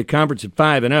in the conference at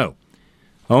 5-0.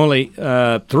 Only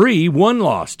 3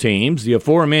 one-loss teams, the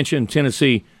aforementioned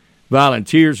Tennessee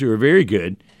Volunteers, who are very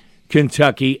good,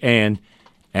 Kentucky, and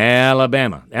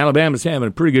Alabama. Alabama's having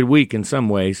a pretty good week in some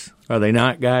ways. Are they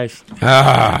not, guys?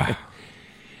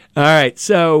 All right,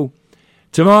 so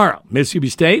tomorrow, Mississippi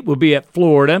State will be at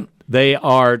Florida. They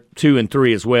are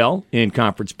 2-3 as well in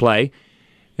conference play.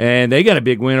 And they got a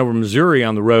big win over Missouri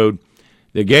on the road.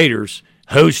 The Gators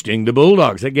hosting the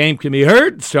Bulldogs. That game can be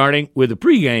heard starting with the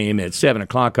pregame at 7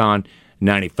 o'clock on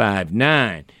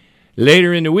 95.9.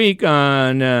 Later in the week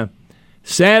on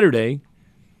Saturday,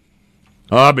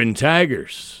 Auburn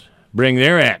Tigers bring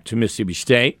their act to Mississippi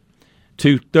State.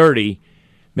 2:30,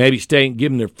 maybe State and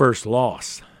give them their first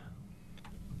loss.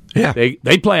 Yeah.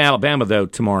 They play Alabama, though,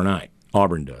 tomorrow night.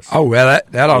 Auburn does. Oh, well,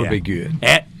 that ought to be good.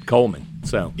 At Coleman.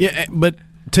 So Yeah, but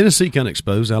Tennessee kind of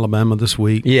exposed Alabama this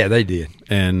week. Yeah, they did.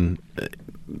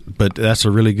 But that's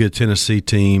a really good Tennessee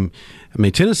team. I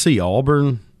mean, Tennessee,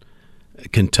 Auburn,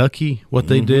 Kentucky, what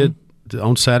they did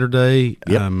on Saturday.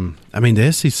 Yep. I mean,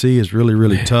 the SEC is really,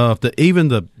 really tough. Even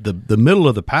the middle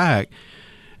of the pack,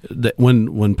 that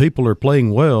when people are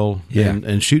playing well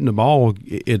and shooting the ball,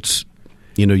 it's,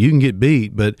 you can get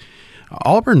beat. But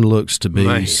Auburn looks to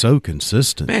be so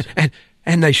consistent. Man,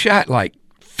 and they shot like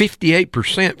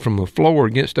 58% from the floor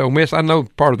against Ole Miss. I know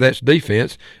part of that's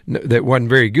defense that wasn't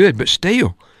very good, but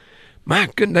still, my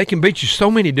goodness, they can beat you so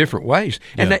many different ways.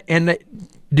 Yeah.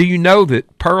 Do you know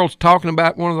that Pearl's talking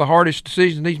about one of the hardest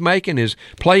decisions he's making is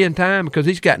playing time because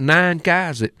he's got 9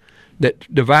 guys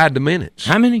that divide the minutes.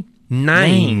 How many?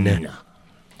 9.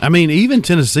 I mean, even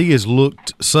Tennessee has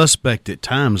looked suspect at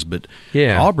times, but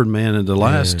Auburn, man, in the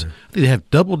last, I think they have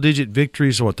double-digit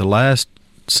victories, the last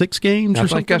 6 games or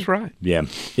something? I think that's right. Yeah.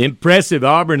 Impressive.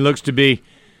 Auburn looks to be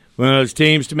one of those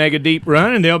teams to make a deep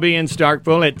run, and they'll be in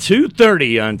Starkville at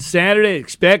 2:30 on Saturday.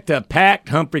 Expect a packed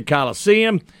Humphrey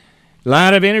Coliseum. A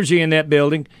lot of energy in that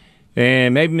building,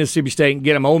 and maybe Mississippi State can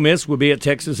get them. Ole Miss will be at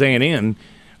Texas A&M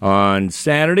on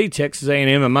Saturday. Texas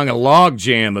A&M among a log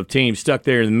jam of teams stuck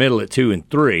there in the middle at 2 and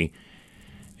 3,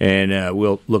 and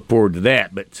we'll look forward to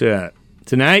that. But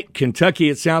tonight, Kentucky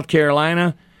at South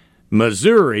Carolina,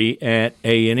 Missouri at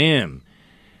A&M.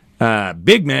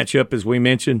 Big matchup, as we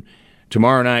mentioned,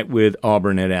 tomorrow night with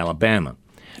Auburn at Alabama.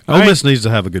 Ole Miss needs to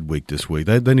have a good week this week.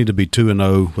 They need to be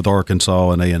 2-0 with Arkansas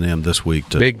and A&M this week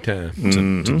big time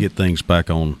to get things back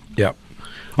on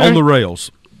on the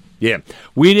rails. Yeah,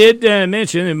 we did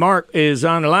mention that Mark is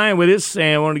on the line with us,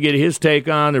 and I wanted to get his take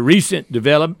on the recent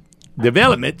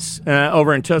developments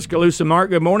over in Tuscaloosa. Mark,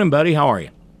 good morning, buddy. How are you?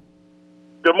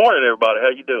 Good morning, everybody. How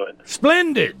you doing?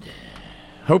 Splendid.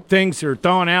 Hope things are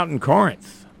thawing out in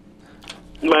Corinth.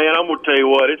 Man, I'm going to tell you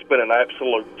what, it's been an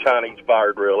absolute Chinese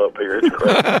fire drill up here. It's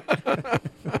crazy.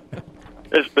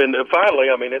 It's been, finally,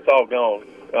 I mean, it's all gone,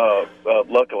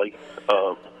 luckily.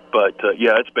 But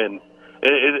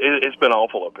it's been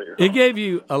awful up here. It gave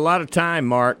you a lot of time,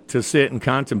 Mark, to sit and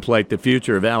contemplate the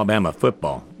future of Alabama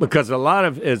football. Because a lot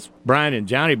of, as Brian and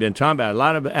Johnny have been talking about, a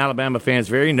lot of Alabama fans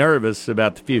very nervous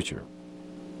about the future.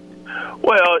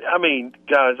 Well, I mean,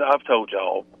 guys, I've told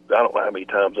y'all, I don't know how many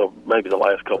times, maybe the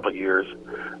last couple of years,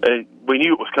 we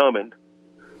knew it was coming.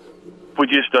 We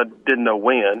just didn't know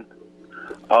when.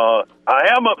 I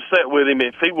am upset with him.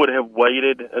 If he would have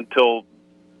waited until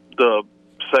the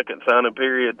second signing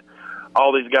period,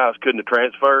 all these guys couldn't have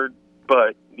transferred.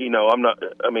 But, I'm not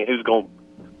 – I mean, who's going to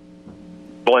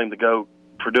blame the GOAT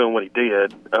for doing what he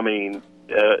did? I mean –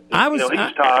 he's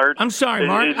tired. I'm sorry,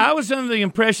 Mark. I was under the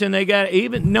impression they got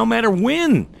even no matter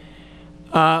when.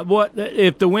 What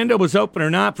if the window was open or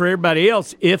not for everybody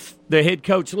else? If the head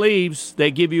coach leaves,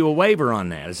 they give you a waiver on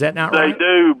that. Is that not right? They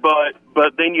do,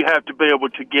 but then you have to be able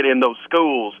to get in those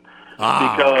schools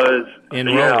because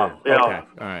enroll. Okay, all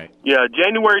right. Yeah,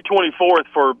 January 24th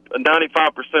for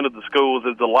 95% of the schools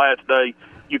is the last day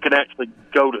you can actually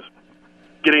go to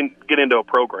get into a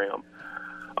program.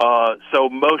 So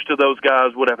most of those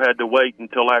guys would have had to wait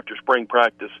until after spring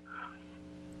practice,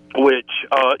 which,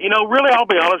 really, I'll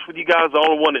be honest with you guys, the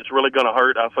only one that's really going to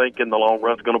hurt, I think, in the long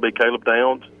run is going to be Caleb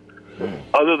Downs.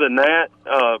 Other than that,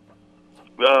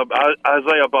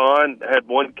 Isaiah Bond had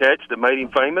one catch that made him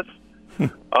famous.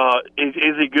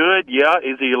 Is he good? Yeah.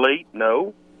 Is he elite?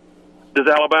 No. Does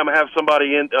Alabama have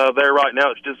somebody in there right now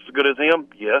that's just as good as him?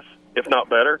 Yes, if not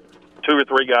better. 2 or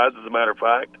 3 guys, as a matter of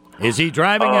fact. Is he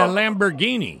driving a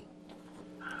Lamborghini?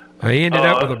 He ended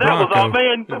up with a Bronco.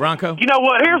 The Bronco? You know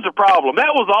what? Here's the problem.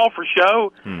 That was all for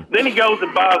show. Then he goes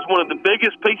and buys one of the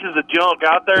biggest pieces of junk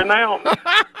out there now.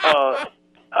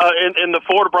 In the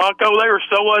Ford Bronco, they were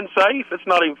so unsafe. It's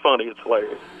not even funny. It's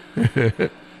hilarious.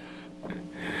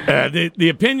 The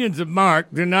opinions of Mark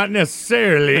do not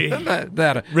necessarily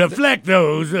reflect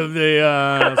those of the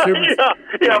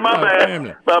my bad.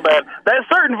 Family. My bad. That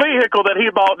certain vehicle that he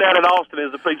bought down in Austin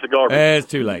is a piece of garbage. It's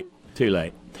too late.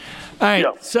 All right,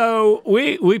 So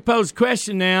we pose a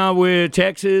question now with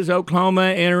Texas, Oklahoma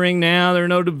entering now. There are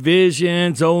no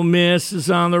divisions. Ole Miss is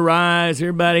on the rise,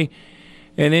 everybody.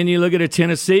 And then you look at a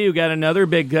Tennessee who got another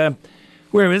big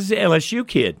where is the LSU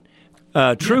kid?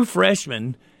 True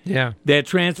freshman. Yeah. That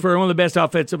transferred one of the best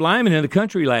offensive linemen in the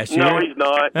country last year. No, he's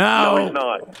not. Oh. No, he's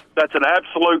not. That's an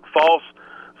absolute false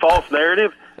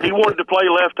narrative. He wanted to play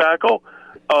left tackle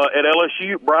at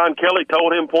LSU. Brian Kelly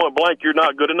told him point blank, "You're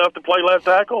not good enough to play left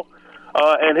tackle."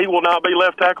 And he will not be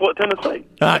left tackle at Tennessee.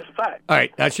 That's a fact. All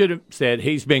right. I should have said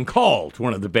he's been called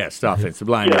one of the best offensive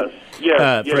linemen.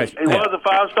 Yes. He was a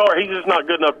 5-star. He's just not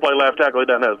good enough to play left tackle. He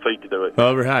doesn't have the feet to do it.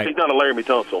 All right. He's not a Laramie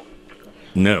Tunsil.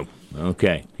 No.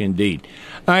 Okay. Indeed.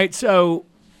 All right. So,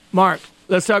 Mark,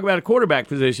 let's talk about a quarterback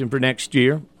position for next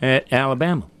year at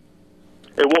Alabama.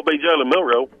 It won't be Jalen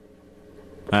Milroe.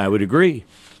 I would agree.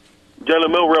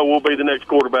 Jalen Milroe will be the next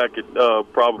quarterback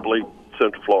at probably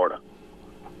Central Florida.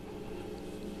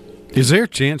 Is there a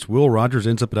chance Will Rogers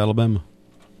ends up at Alabama?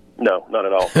 No, not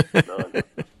at all. None.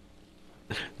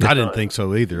 I didn't think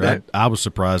so either. I was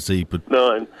surprised he put.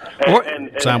 None.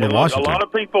 Same with Washington. A lot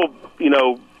of people,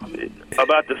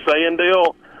 about the saying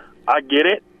deal, I get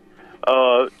it.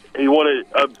 He wanted.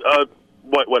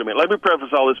 Wait a minute. Let me preface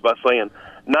all this by saying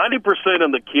 90%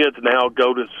 of the kids now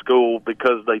go to school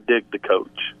because they dig the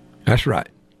coach. That's right.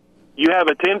 You have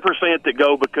a 10% that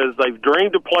go because they've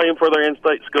dreamed of playing for their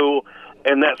in-state school,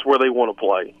 and that's where they want to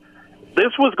play.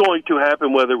 This was going to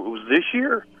happen whether it was this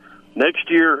year, next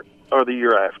year, or the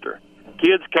year after.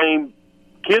 Kids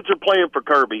are playing for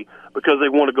Kirby because they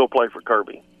want to go play for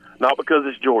Kirby, not because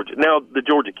it's Georgia. Now, the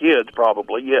Georgia kids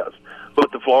probably, yes.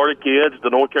 But the Florida kids, the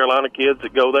North Carolina kids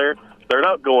that go there, they're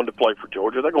not going to play for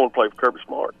Georgia. They're going to play for Kirby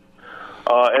Smart.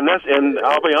 And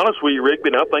I'll be honest with you, Rigby,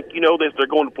 and I think you know this, they're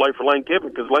going to play for Lane Kiffin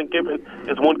because Lane Kiffin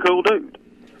is one cool dude.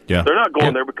 Yeah. They're not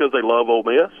going there because they love Ole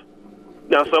Miss.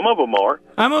 Now, some of them are.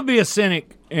 I'm going to be a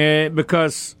cynic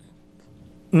because,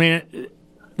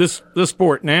 this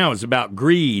sport now is about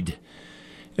greed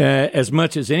as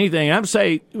much as anything.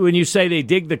 When you say they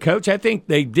dig the coach, I think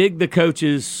they dig the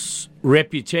coach's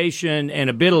reputation and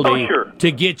ability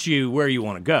to get you where you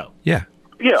want to go. Yeah.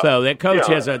 Yeah. So that coach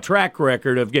has a track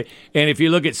record of and if you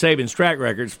look at Saban's track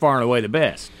record, it's far and away the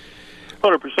best.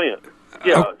 100%.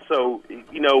 Yeah. So,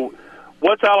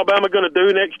 what's Alabama going to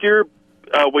do next year?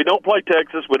 We don't play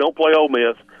Texas. We don't play Ole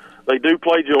Miss. They do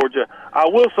play Georgia. I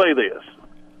will say this.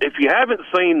 If you haven't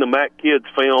seen the Mac Kids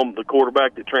film, the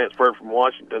quarterback that transferred from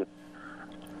Washington,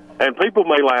 and people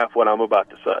may laugh what I'm about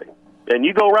to say, and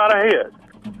you go right ahead,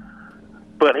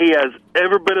 but he has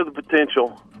every bit of the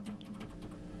potential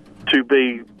to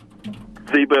be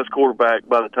the best quarterback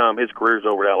by the time his career is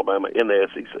over at Alabama in the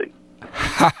SEC.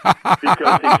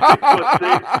 Because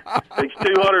he's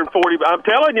 240. I'm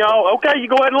telling y'all, okay, you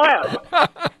go ahead and laugh.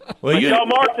 Well, y'all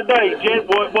mark today.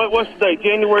 What's today?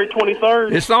 January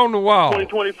 23rd? It's on the wall.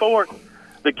 2024.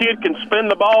 The kid can spin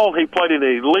the ball. He played at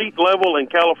an elite level in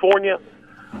California.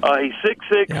 He's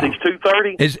 6'6". Yeah. He's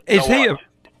 230.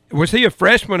 Was he a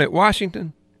freshman at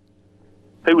Washington?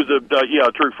 He was a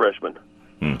true freshman.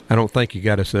 I don't think he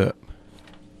got us up.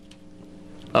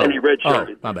 And he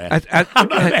redshirted. My bad.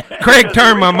 Craig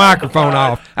turned my microphone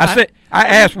off. I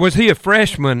asked, was he a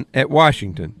freshman at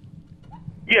Washington?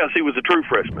 Yes, he was a true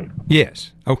freshman.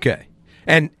 Yes. Okay.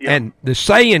 And the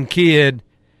Sayin kid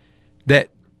that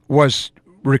was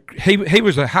he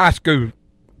was a high school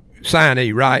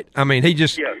signee, right? I mean, he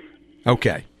just yes.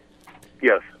 Okay.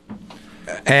 Yes.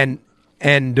 And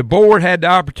the board had the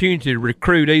opportunity to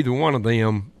recruit either one of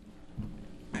them,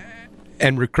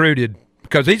 and recruited.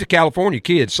 Because he's a California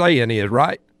kid, Sayin is,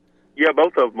 right? Yeah,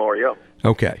 both of them are, yeah.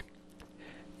 Okay.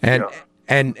 And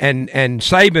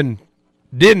Saban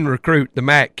didn't recruit the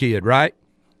Mac kid, right?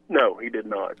 No, he did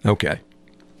not. Okay.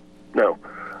 No.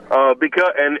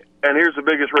 Because and here's the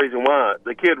biggest reason why.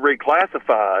 The kid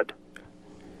reclassified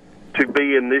to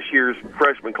be in this year's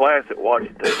freshman class at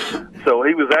Washington. So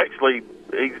he was actually,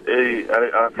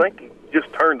 I think he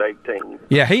just turned 18.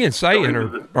 Yeah, he and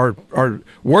Sayin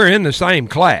we're in the same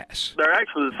class. They're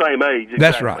actually the same age. Exactly.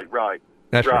 That's right. Right.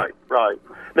 That's right. Right.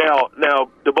 Now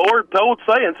the board told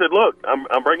Sayin, said, "Look,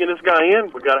 I'm bringing this guy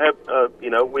in. We got to have,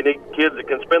 we need kids that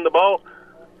can spin the ball.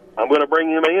 I'm going to bring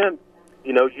him in.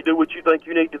 You do what you think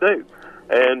you need to do."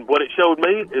 And what it showed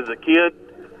me is a kid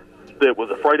that was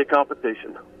afraid of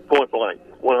competition, point blank,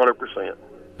 100%.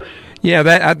 Yeah,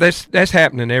 that's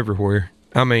happening everywhere.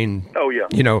 I mean, oh yeah,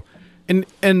 And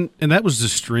that was the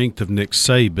strength of Nick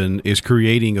Saban, is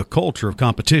creating a culture of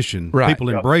competition. Right. People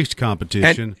embraced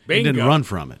competition and didn't run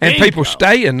from it. And people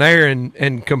staying there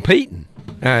and competing.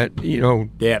 Yeah.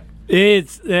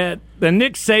 It's the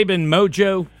Nick Saban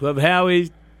mojo of how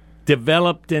he's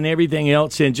developed and everything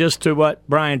else. And just to what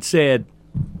Brian said,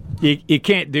 you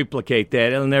can't duplicate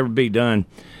that. It'll never be done.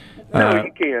 No,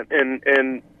 you can't.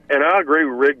 And I agree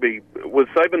with Rigby. Was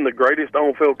Saban the greatest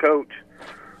on-field coach?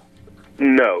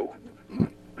 No.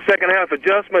 Second half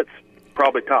adjustments,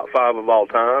 probably top 5 of all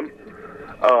time.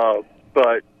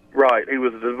 But right, he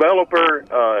was a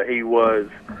developer. He was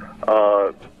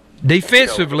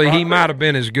defensively. He might have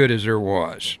been as good as there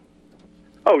was.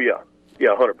 Oh yeah,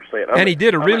 100%. And he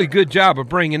did a really good job of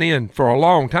bringing in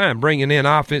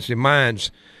offensive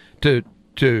minds to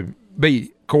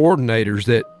be coordinators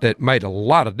that made a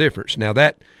lot of difference. Now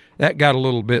that got a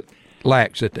little bit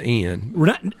lax at the end.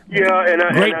 Yeah, and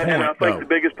I think the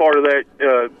biggest part of that,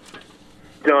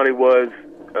 Johnny, was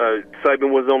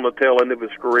Saban was on the tail end of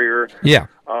his career. Yeah,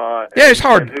 it's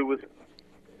hard.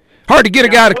 Hard to get a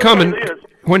guy to come and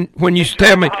when you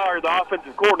tell me. He hired the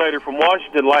offensive coordinator from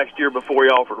Washington last year before he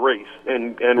offered Reese,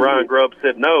 and Ryan Grubb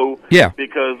said no. Yeah.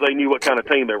 Because they knew what kind of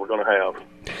team they were going to have.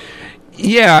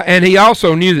 Yeah, and he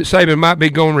also knew that Saban might be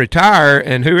going to retire,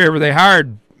 and whoever they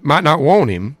hired might not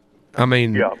want him. I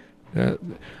mean. Yeah.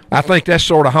 I think that's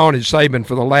sort of haunted Saban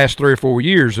for the last 3 or 4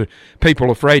 years.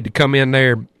 People afraid to come in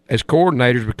there as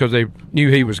coordinators because they knew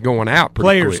he was going out pretty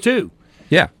Players, quick. too.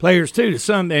 Yeah. Players, too, to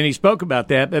some, and he spoke about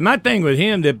that. But my thing with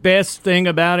him, the best thing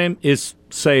about him is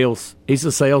sales. He's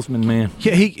a salesman, man.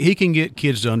 Yeah, he can get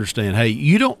kids to understand, hey,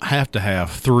 you don't have to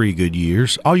have 3 good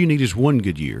years. All you need is 1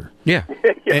 good year. Yeah.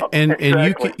 And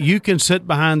exactly. you can sit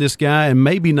behind this guy and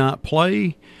maybe not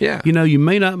play. Yeah. You know, you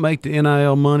may not make the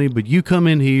NIL money, but you come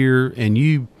in here and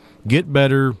you get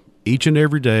better each and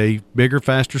every day, bigger,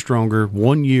 faster, stronger.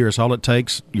 1 year is all it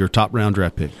takes, your top-round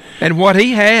draft pick. And what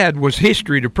he had was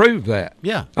history to prove that.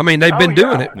 Yeah. I mean, they've been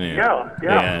doing it.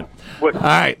 Yeah. All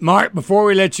right, Mark, before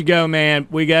we let you go, man,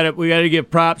 we got to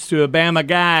give props to a Bama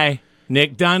guy,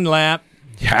 Nick Dunlap.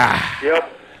 Yeah.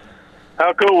 Yep.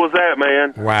 How cool was that,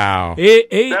 man? Wow.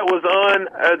 That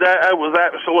was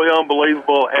absolutely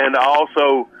unbelievable, and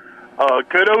also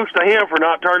kudos to him for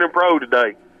not turning pro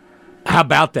today. How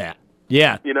about that?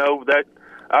 Yeah. You know, that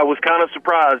I was kind of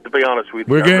surprised, to be honest with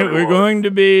you. We're going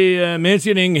to be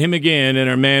mentioning him again in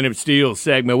our Man of Steel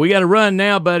segment. We got to run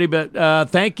now, buddy, but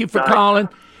thank you for calling,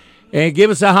 and give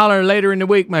us a holler later in the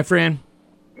week, my friend.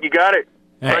 You got it.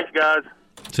 Hey. Thanks, guys.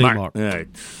 See you, Mark.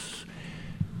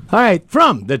 All right,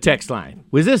 from the text line.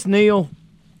 Was this Neil?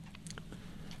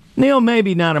 Neil,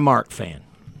 maybe not a Mark fan.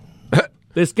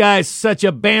 This guy's such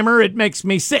a bammer, it makes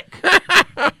me sick.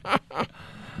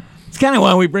 It's kind of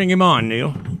why we bring him on,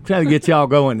 Neil. Try to get y'all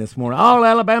going this morning. All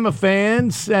Alabama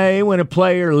fans say when a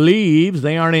player leaves,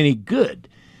 they aren't any good.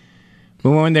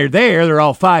 But when they're there, they're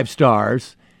all 5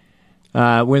 stars.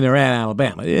 When they're at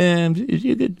Alabama,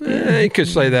 you could. You could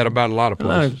say that about a lot of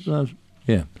places.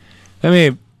 Yeah, I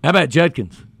mean, how about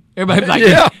Judkins? Everybody's like,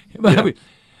 yeah.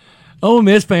 Ole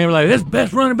Miss fan were like, "This is the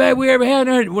best running back we ever had."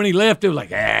 And when he left, it was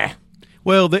like,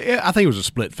 Well, I think it was a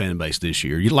split fan base this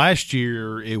year. Last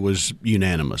year, it was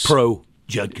unanimous. Pro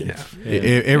Judkins. Yeah.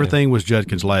 Everything was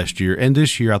Judkins last year, and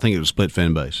this year, I think it was split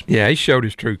fan base. Yeah, he showed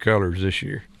his true colors this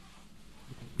year.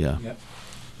 Yeah. Yep.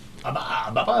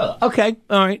 Okay,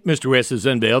 all right. Mr. West has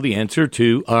unveiled the answer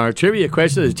to our trivia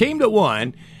question. The team that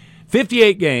won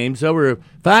 58 games over a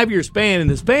 5-year span, and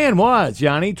the span was,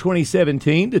 Johnny,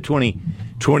 2017 to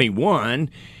 2021.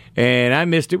 And I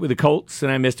missed it with the Colts,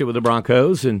 and I missed it with the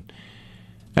Broncos, and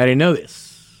I didn't know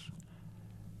this.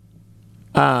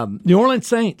 New Orleans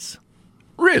Saints.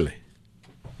 Really?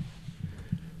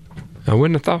 I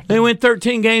wouldn't have thought. They went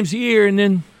 13 games a year, and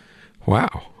then.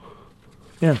 Wow.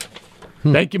 Yeah.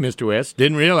 Thank you, Mr. West.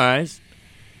 Didn't realize.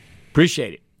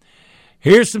 Appreciate it.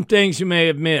 Here's some things you may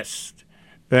have missed.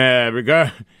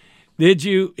 Did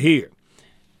you hear?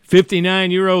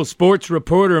 59-year-old sports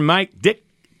reporter Mike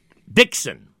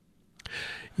Dixon.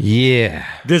 Yeah.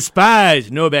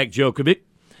 Despised Novak Djokovic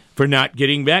for not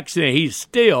getting vaccinated. He's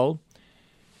still,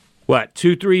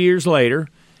 2-3 years later,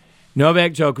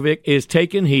 Novak Djokovic is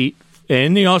taking heat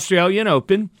in the Australian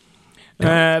Open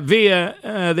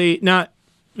via the not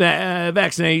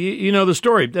vaccinated. You know the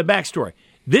story, the backstory.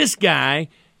 This guy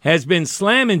has been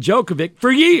slamming Djokovic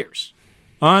for years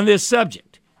on this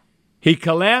subject. He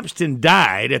collapsed and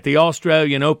died at the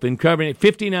Australian Open, covering it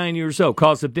 59 years old.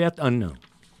 Cause of death unknown.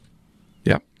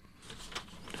 Yep.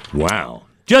 Wow.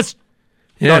 Just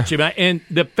thought you about. And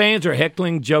the fans are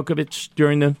heckling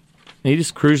Djokovic he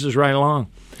just cruises right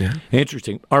along. Yeah.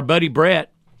 Interesting. Our buddy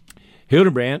Brett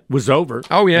Hildebrand was over.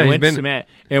 Oh, yeah. And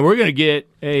we're going to get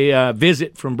a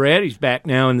visit from Brett. He's back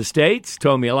now in the States.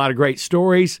 Told me a lot of great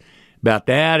stories about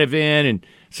that event and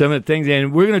some of the things.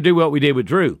 And we're going to do what we did with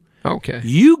Drew. Okay.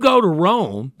 You go to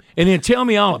Rome and then tell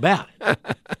me all about it.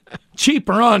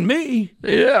 Cheaper on me.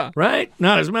 Yeah. Right?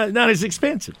 Not as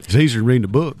expensive. It's easier to read the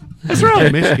book. That's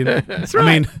right. Michigan. That's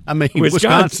right. I mean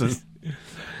Wisconsin.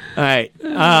 All right.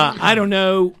 I don't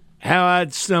know how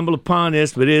I'd stumble upon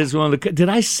this, but it is one of the. Did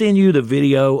I send you the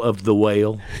video of the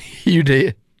whale? You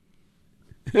did.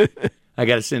 I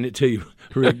got to send it to you,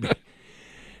 Rigby.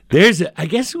 I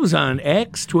guess it was on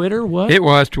X, Twitter, what? It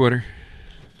was Twitter.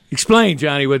 Explain,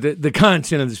 Johnny, what the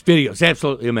content of this video is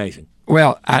absolutely amazing.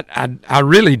 Well, I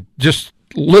really just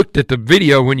looked at the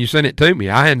video when you sent it to me.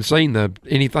 I hadn't seen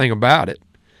anything about it.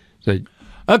 So.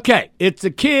 Okay, it's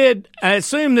a kid. I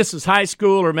assume this is high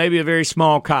school or maybe a very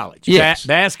small college. Yes.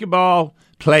 Basketball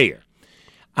player.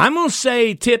 I'm going to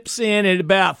say tips in at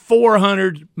about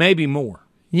 400, maybe more.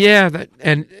 Yeah,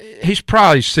 and he's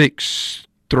probably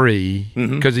 6'3",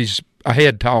 because he's a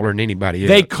head taller than anybody else.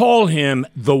 They call him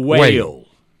the Whale.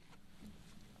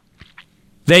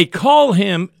 They call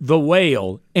him the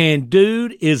Whale, and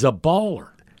dude is a baller.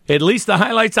 At least the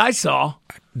highlights I saw.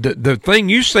 The thing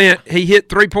you sent, he hit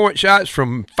 3-point shots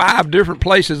from 5 different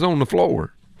places on the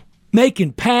floor.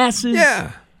 Making passes.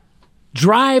 Yeah.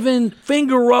 driving,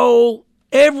 finger roll,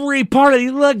 every part of it.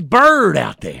 He looked like Bird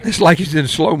out there. It's like he's in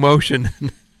slow motion.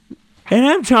 And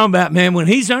I'm talking about, man, when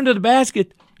he's under the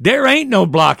basket, there ain't no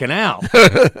blocking out.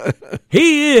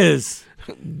 He is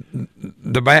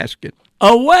the basket.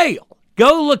 A whale.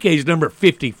 Go look at his number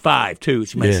 55, too,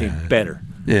 which makes him better.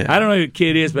 Yeah. I don't know who the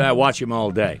kid is, but I watch him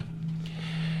all day.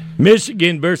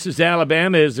 Michigan versus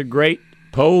Alabama is a great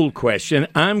poll question.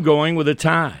 I'm going with a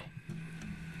tie.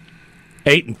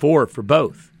 8-4 for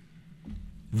both.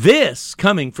 This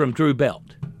coming from Drew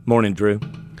Belt. Morning, Drew.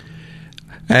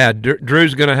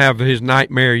 Drew's going to have his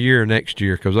nightmare year next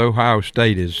year because Ohio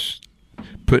State is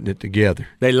putting it together.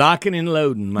 They locking and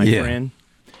loading, my friend.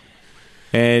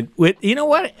 And you know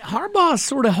what? Harbaugh's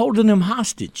sort of holding them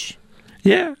hostage.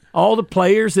 Yeah. All the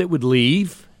players that would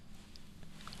leave.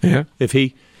 Yeah. If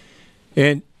he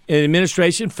and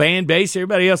administration, fan base,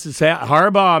 everybody else is out.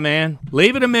 Harbaugh, man,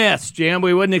 leave it a mess, Jim.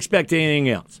 We wouldn't expect anything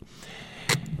else.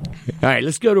 All right,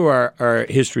 let's go to our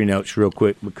history notes real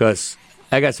quick because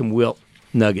I got some Wilt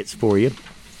nuggets for you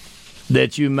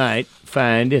that you might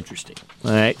find interesting.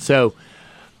 All right, so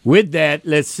with that,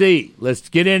 let's see. Let's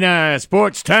get in a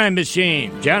sports time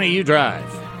machine. Johnny, you drive.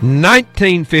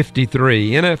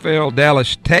 1953, NFL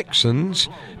Dallas Texans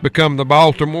become the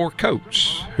Baltimore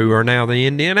Colts, who are now the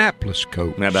Indianapolis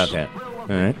Colts. How about that? All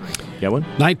right. Got one?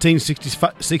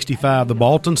 1965, the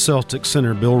Boston Celtics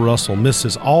center Bill Russell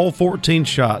misses all 14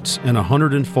 shots in a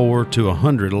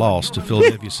 104-100 loss to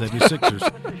Philadelphia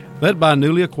 76ers, led by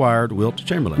newly acquired Wilt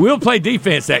Chamberlain. We'll play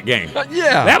defense that game.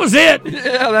 Yeah. That was it.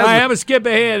 Yeah, All right, I'm going to skip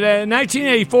ahead.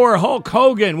 1984, Hulk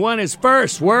Hogan won his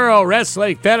first World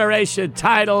Wrestling Federation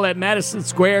title at Madison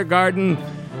Square Garden.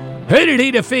 Who did he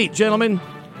defeat, gentlemen?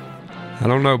 I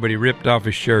don't know, but he ripped off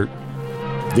his shirt.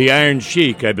 The Iron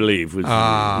Sheik, I believe, was the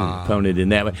opponent in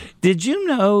that one. Did you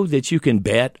know that you can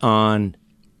bet on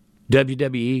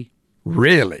WWE?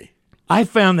 Really? I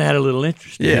found that a little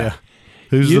interesting. Yeah.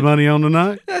 Who's the money on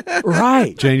tonight?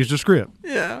 Right. Change the script.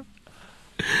 Yeah.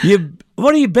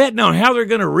 What are you betting on? How they're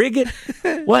going to rig it?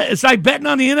 What? It's like betting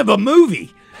on the end of a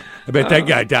movie. I bet that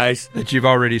guy dies. That you've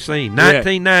already seen.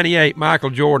 1998,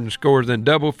 Michael Jordan scores in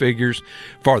double figures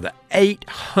for the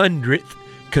 800th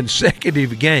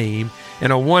consecutive game in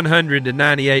a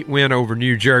 100-98 win over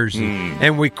New Jersey.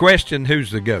 And we question who's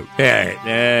the GOAT. Yeah,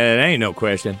 there ain't no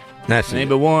question. That's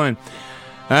Number one.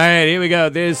 All right, here we go.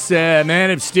 This Man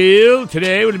of Steel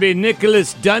today would be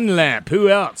Nicholas Dunlap. Who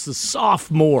else? A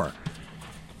sophomore.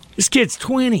 This kid's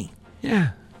 20.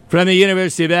 Yeah. From the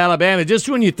University of Alabama. Just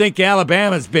when you think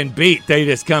Alabama's been beat, they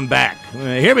just come back.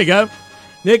 Here we go.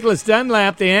 Nicholas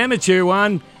Dunlap, the amateur,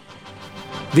 won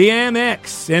the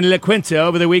Amex in La Quinta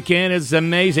over the weekend. Is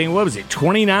amazing. What was it,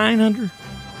 29 under?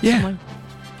 Yeah.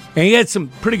 And he had some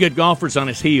pretty good golfers on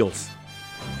his heels.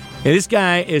 And this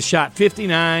guy has shot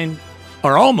 59,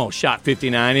 or almost shot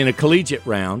 59 in a collegiate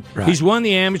round. Right. He's won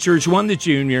the amateur, he's won the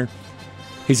junior.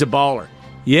 He's a baller.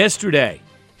 Yesterday,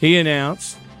 he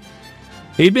announced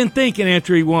he'd been thinking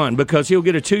after he won because he'll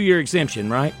get a 2-year exemption,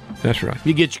 right? That's right.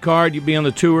 You get your card, you be on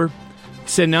the tour. He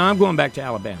said, no, I'm going back to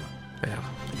Alabama.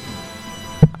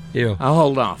 Yeah. I'll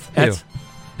hold off.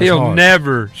 He'll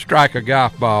never strike a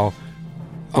golf ball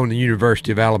on the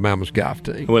University of Alabama's golf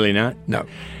team. Will he not? No.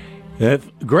 The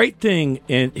great thing,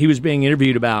 and he was being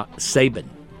interviewed about Saban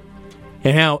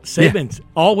and how Saban's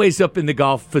always up in the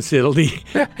golf facility.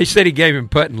 He said he gave him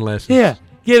putting lessons. Yeah,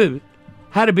 give him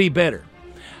how to be better.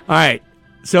 All right,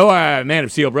 so our Man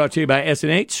of Steel brought to you by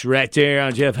S&H. Right there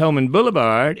on Jeff Hellman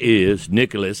Boulevard is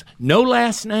Nicholas. No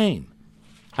last name.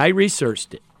 I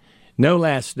researched it. No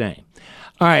last name.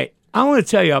 All right, I want to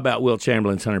tell you about Wilt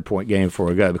Chamberlain's 100-point game before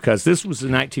we go because this was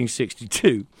in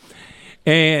 1962.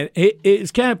 And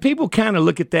it's kind of, people kind of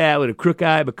look at that with a crook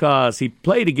eye because he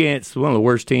played against one of the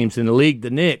worst teams in the league, the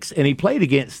Knicks, and he played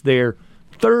against their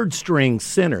third-string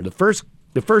center. The first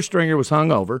stringer was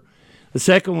hungover. The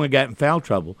second one got in foul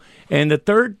trouble. And the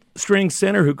third-string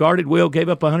center who guarded Will gave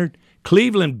up 100,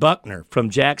 Cleveland Buckner from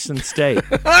Jackson State.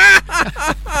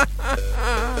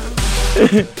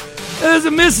 It was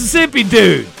a Mississippi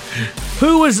dude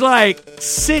who was like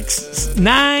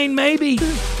 6'9", maybe.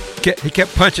 He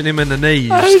kept punching him in the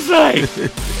knees. I was like,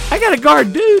 I got a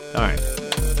guard, dude. All right.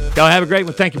 Y'all have a great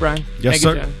one. Thank you, Brian. Yes,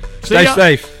 Thank sir. You, Stay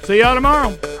safe. See y'all tomorrow.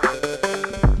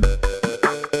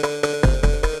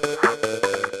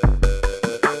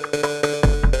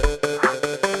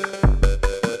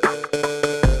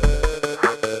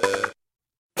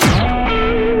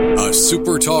 A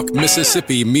SuperTalk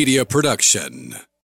Mississippi media production.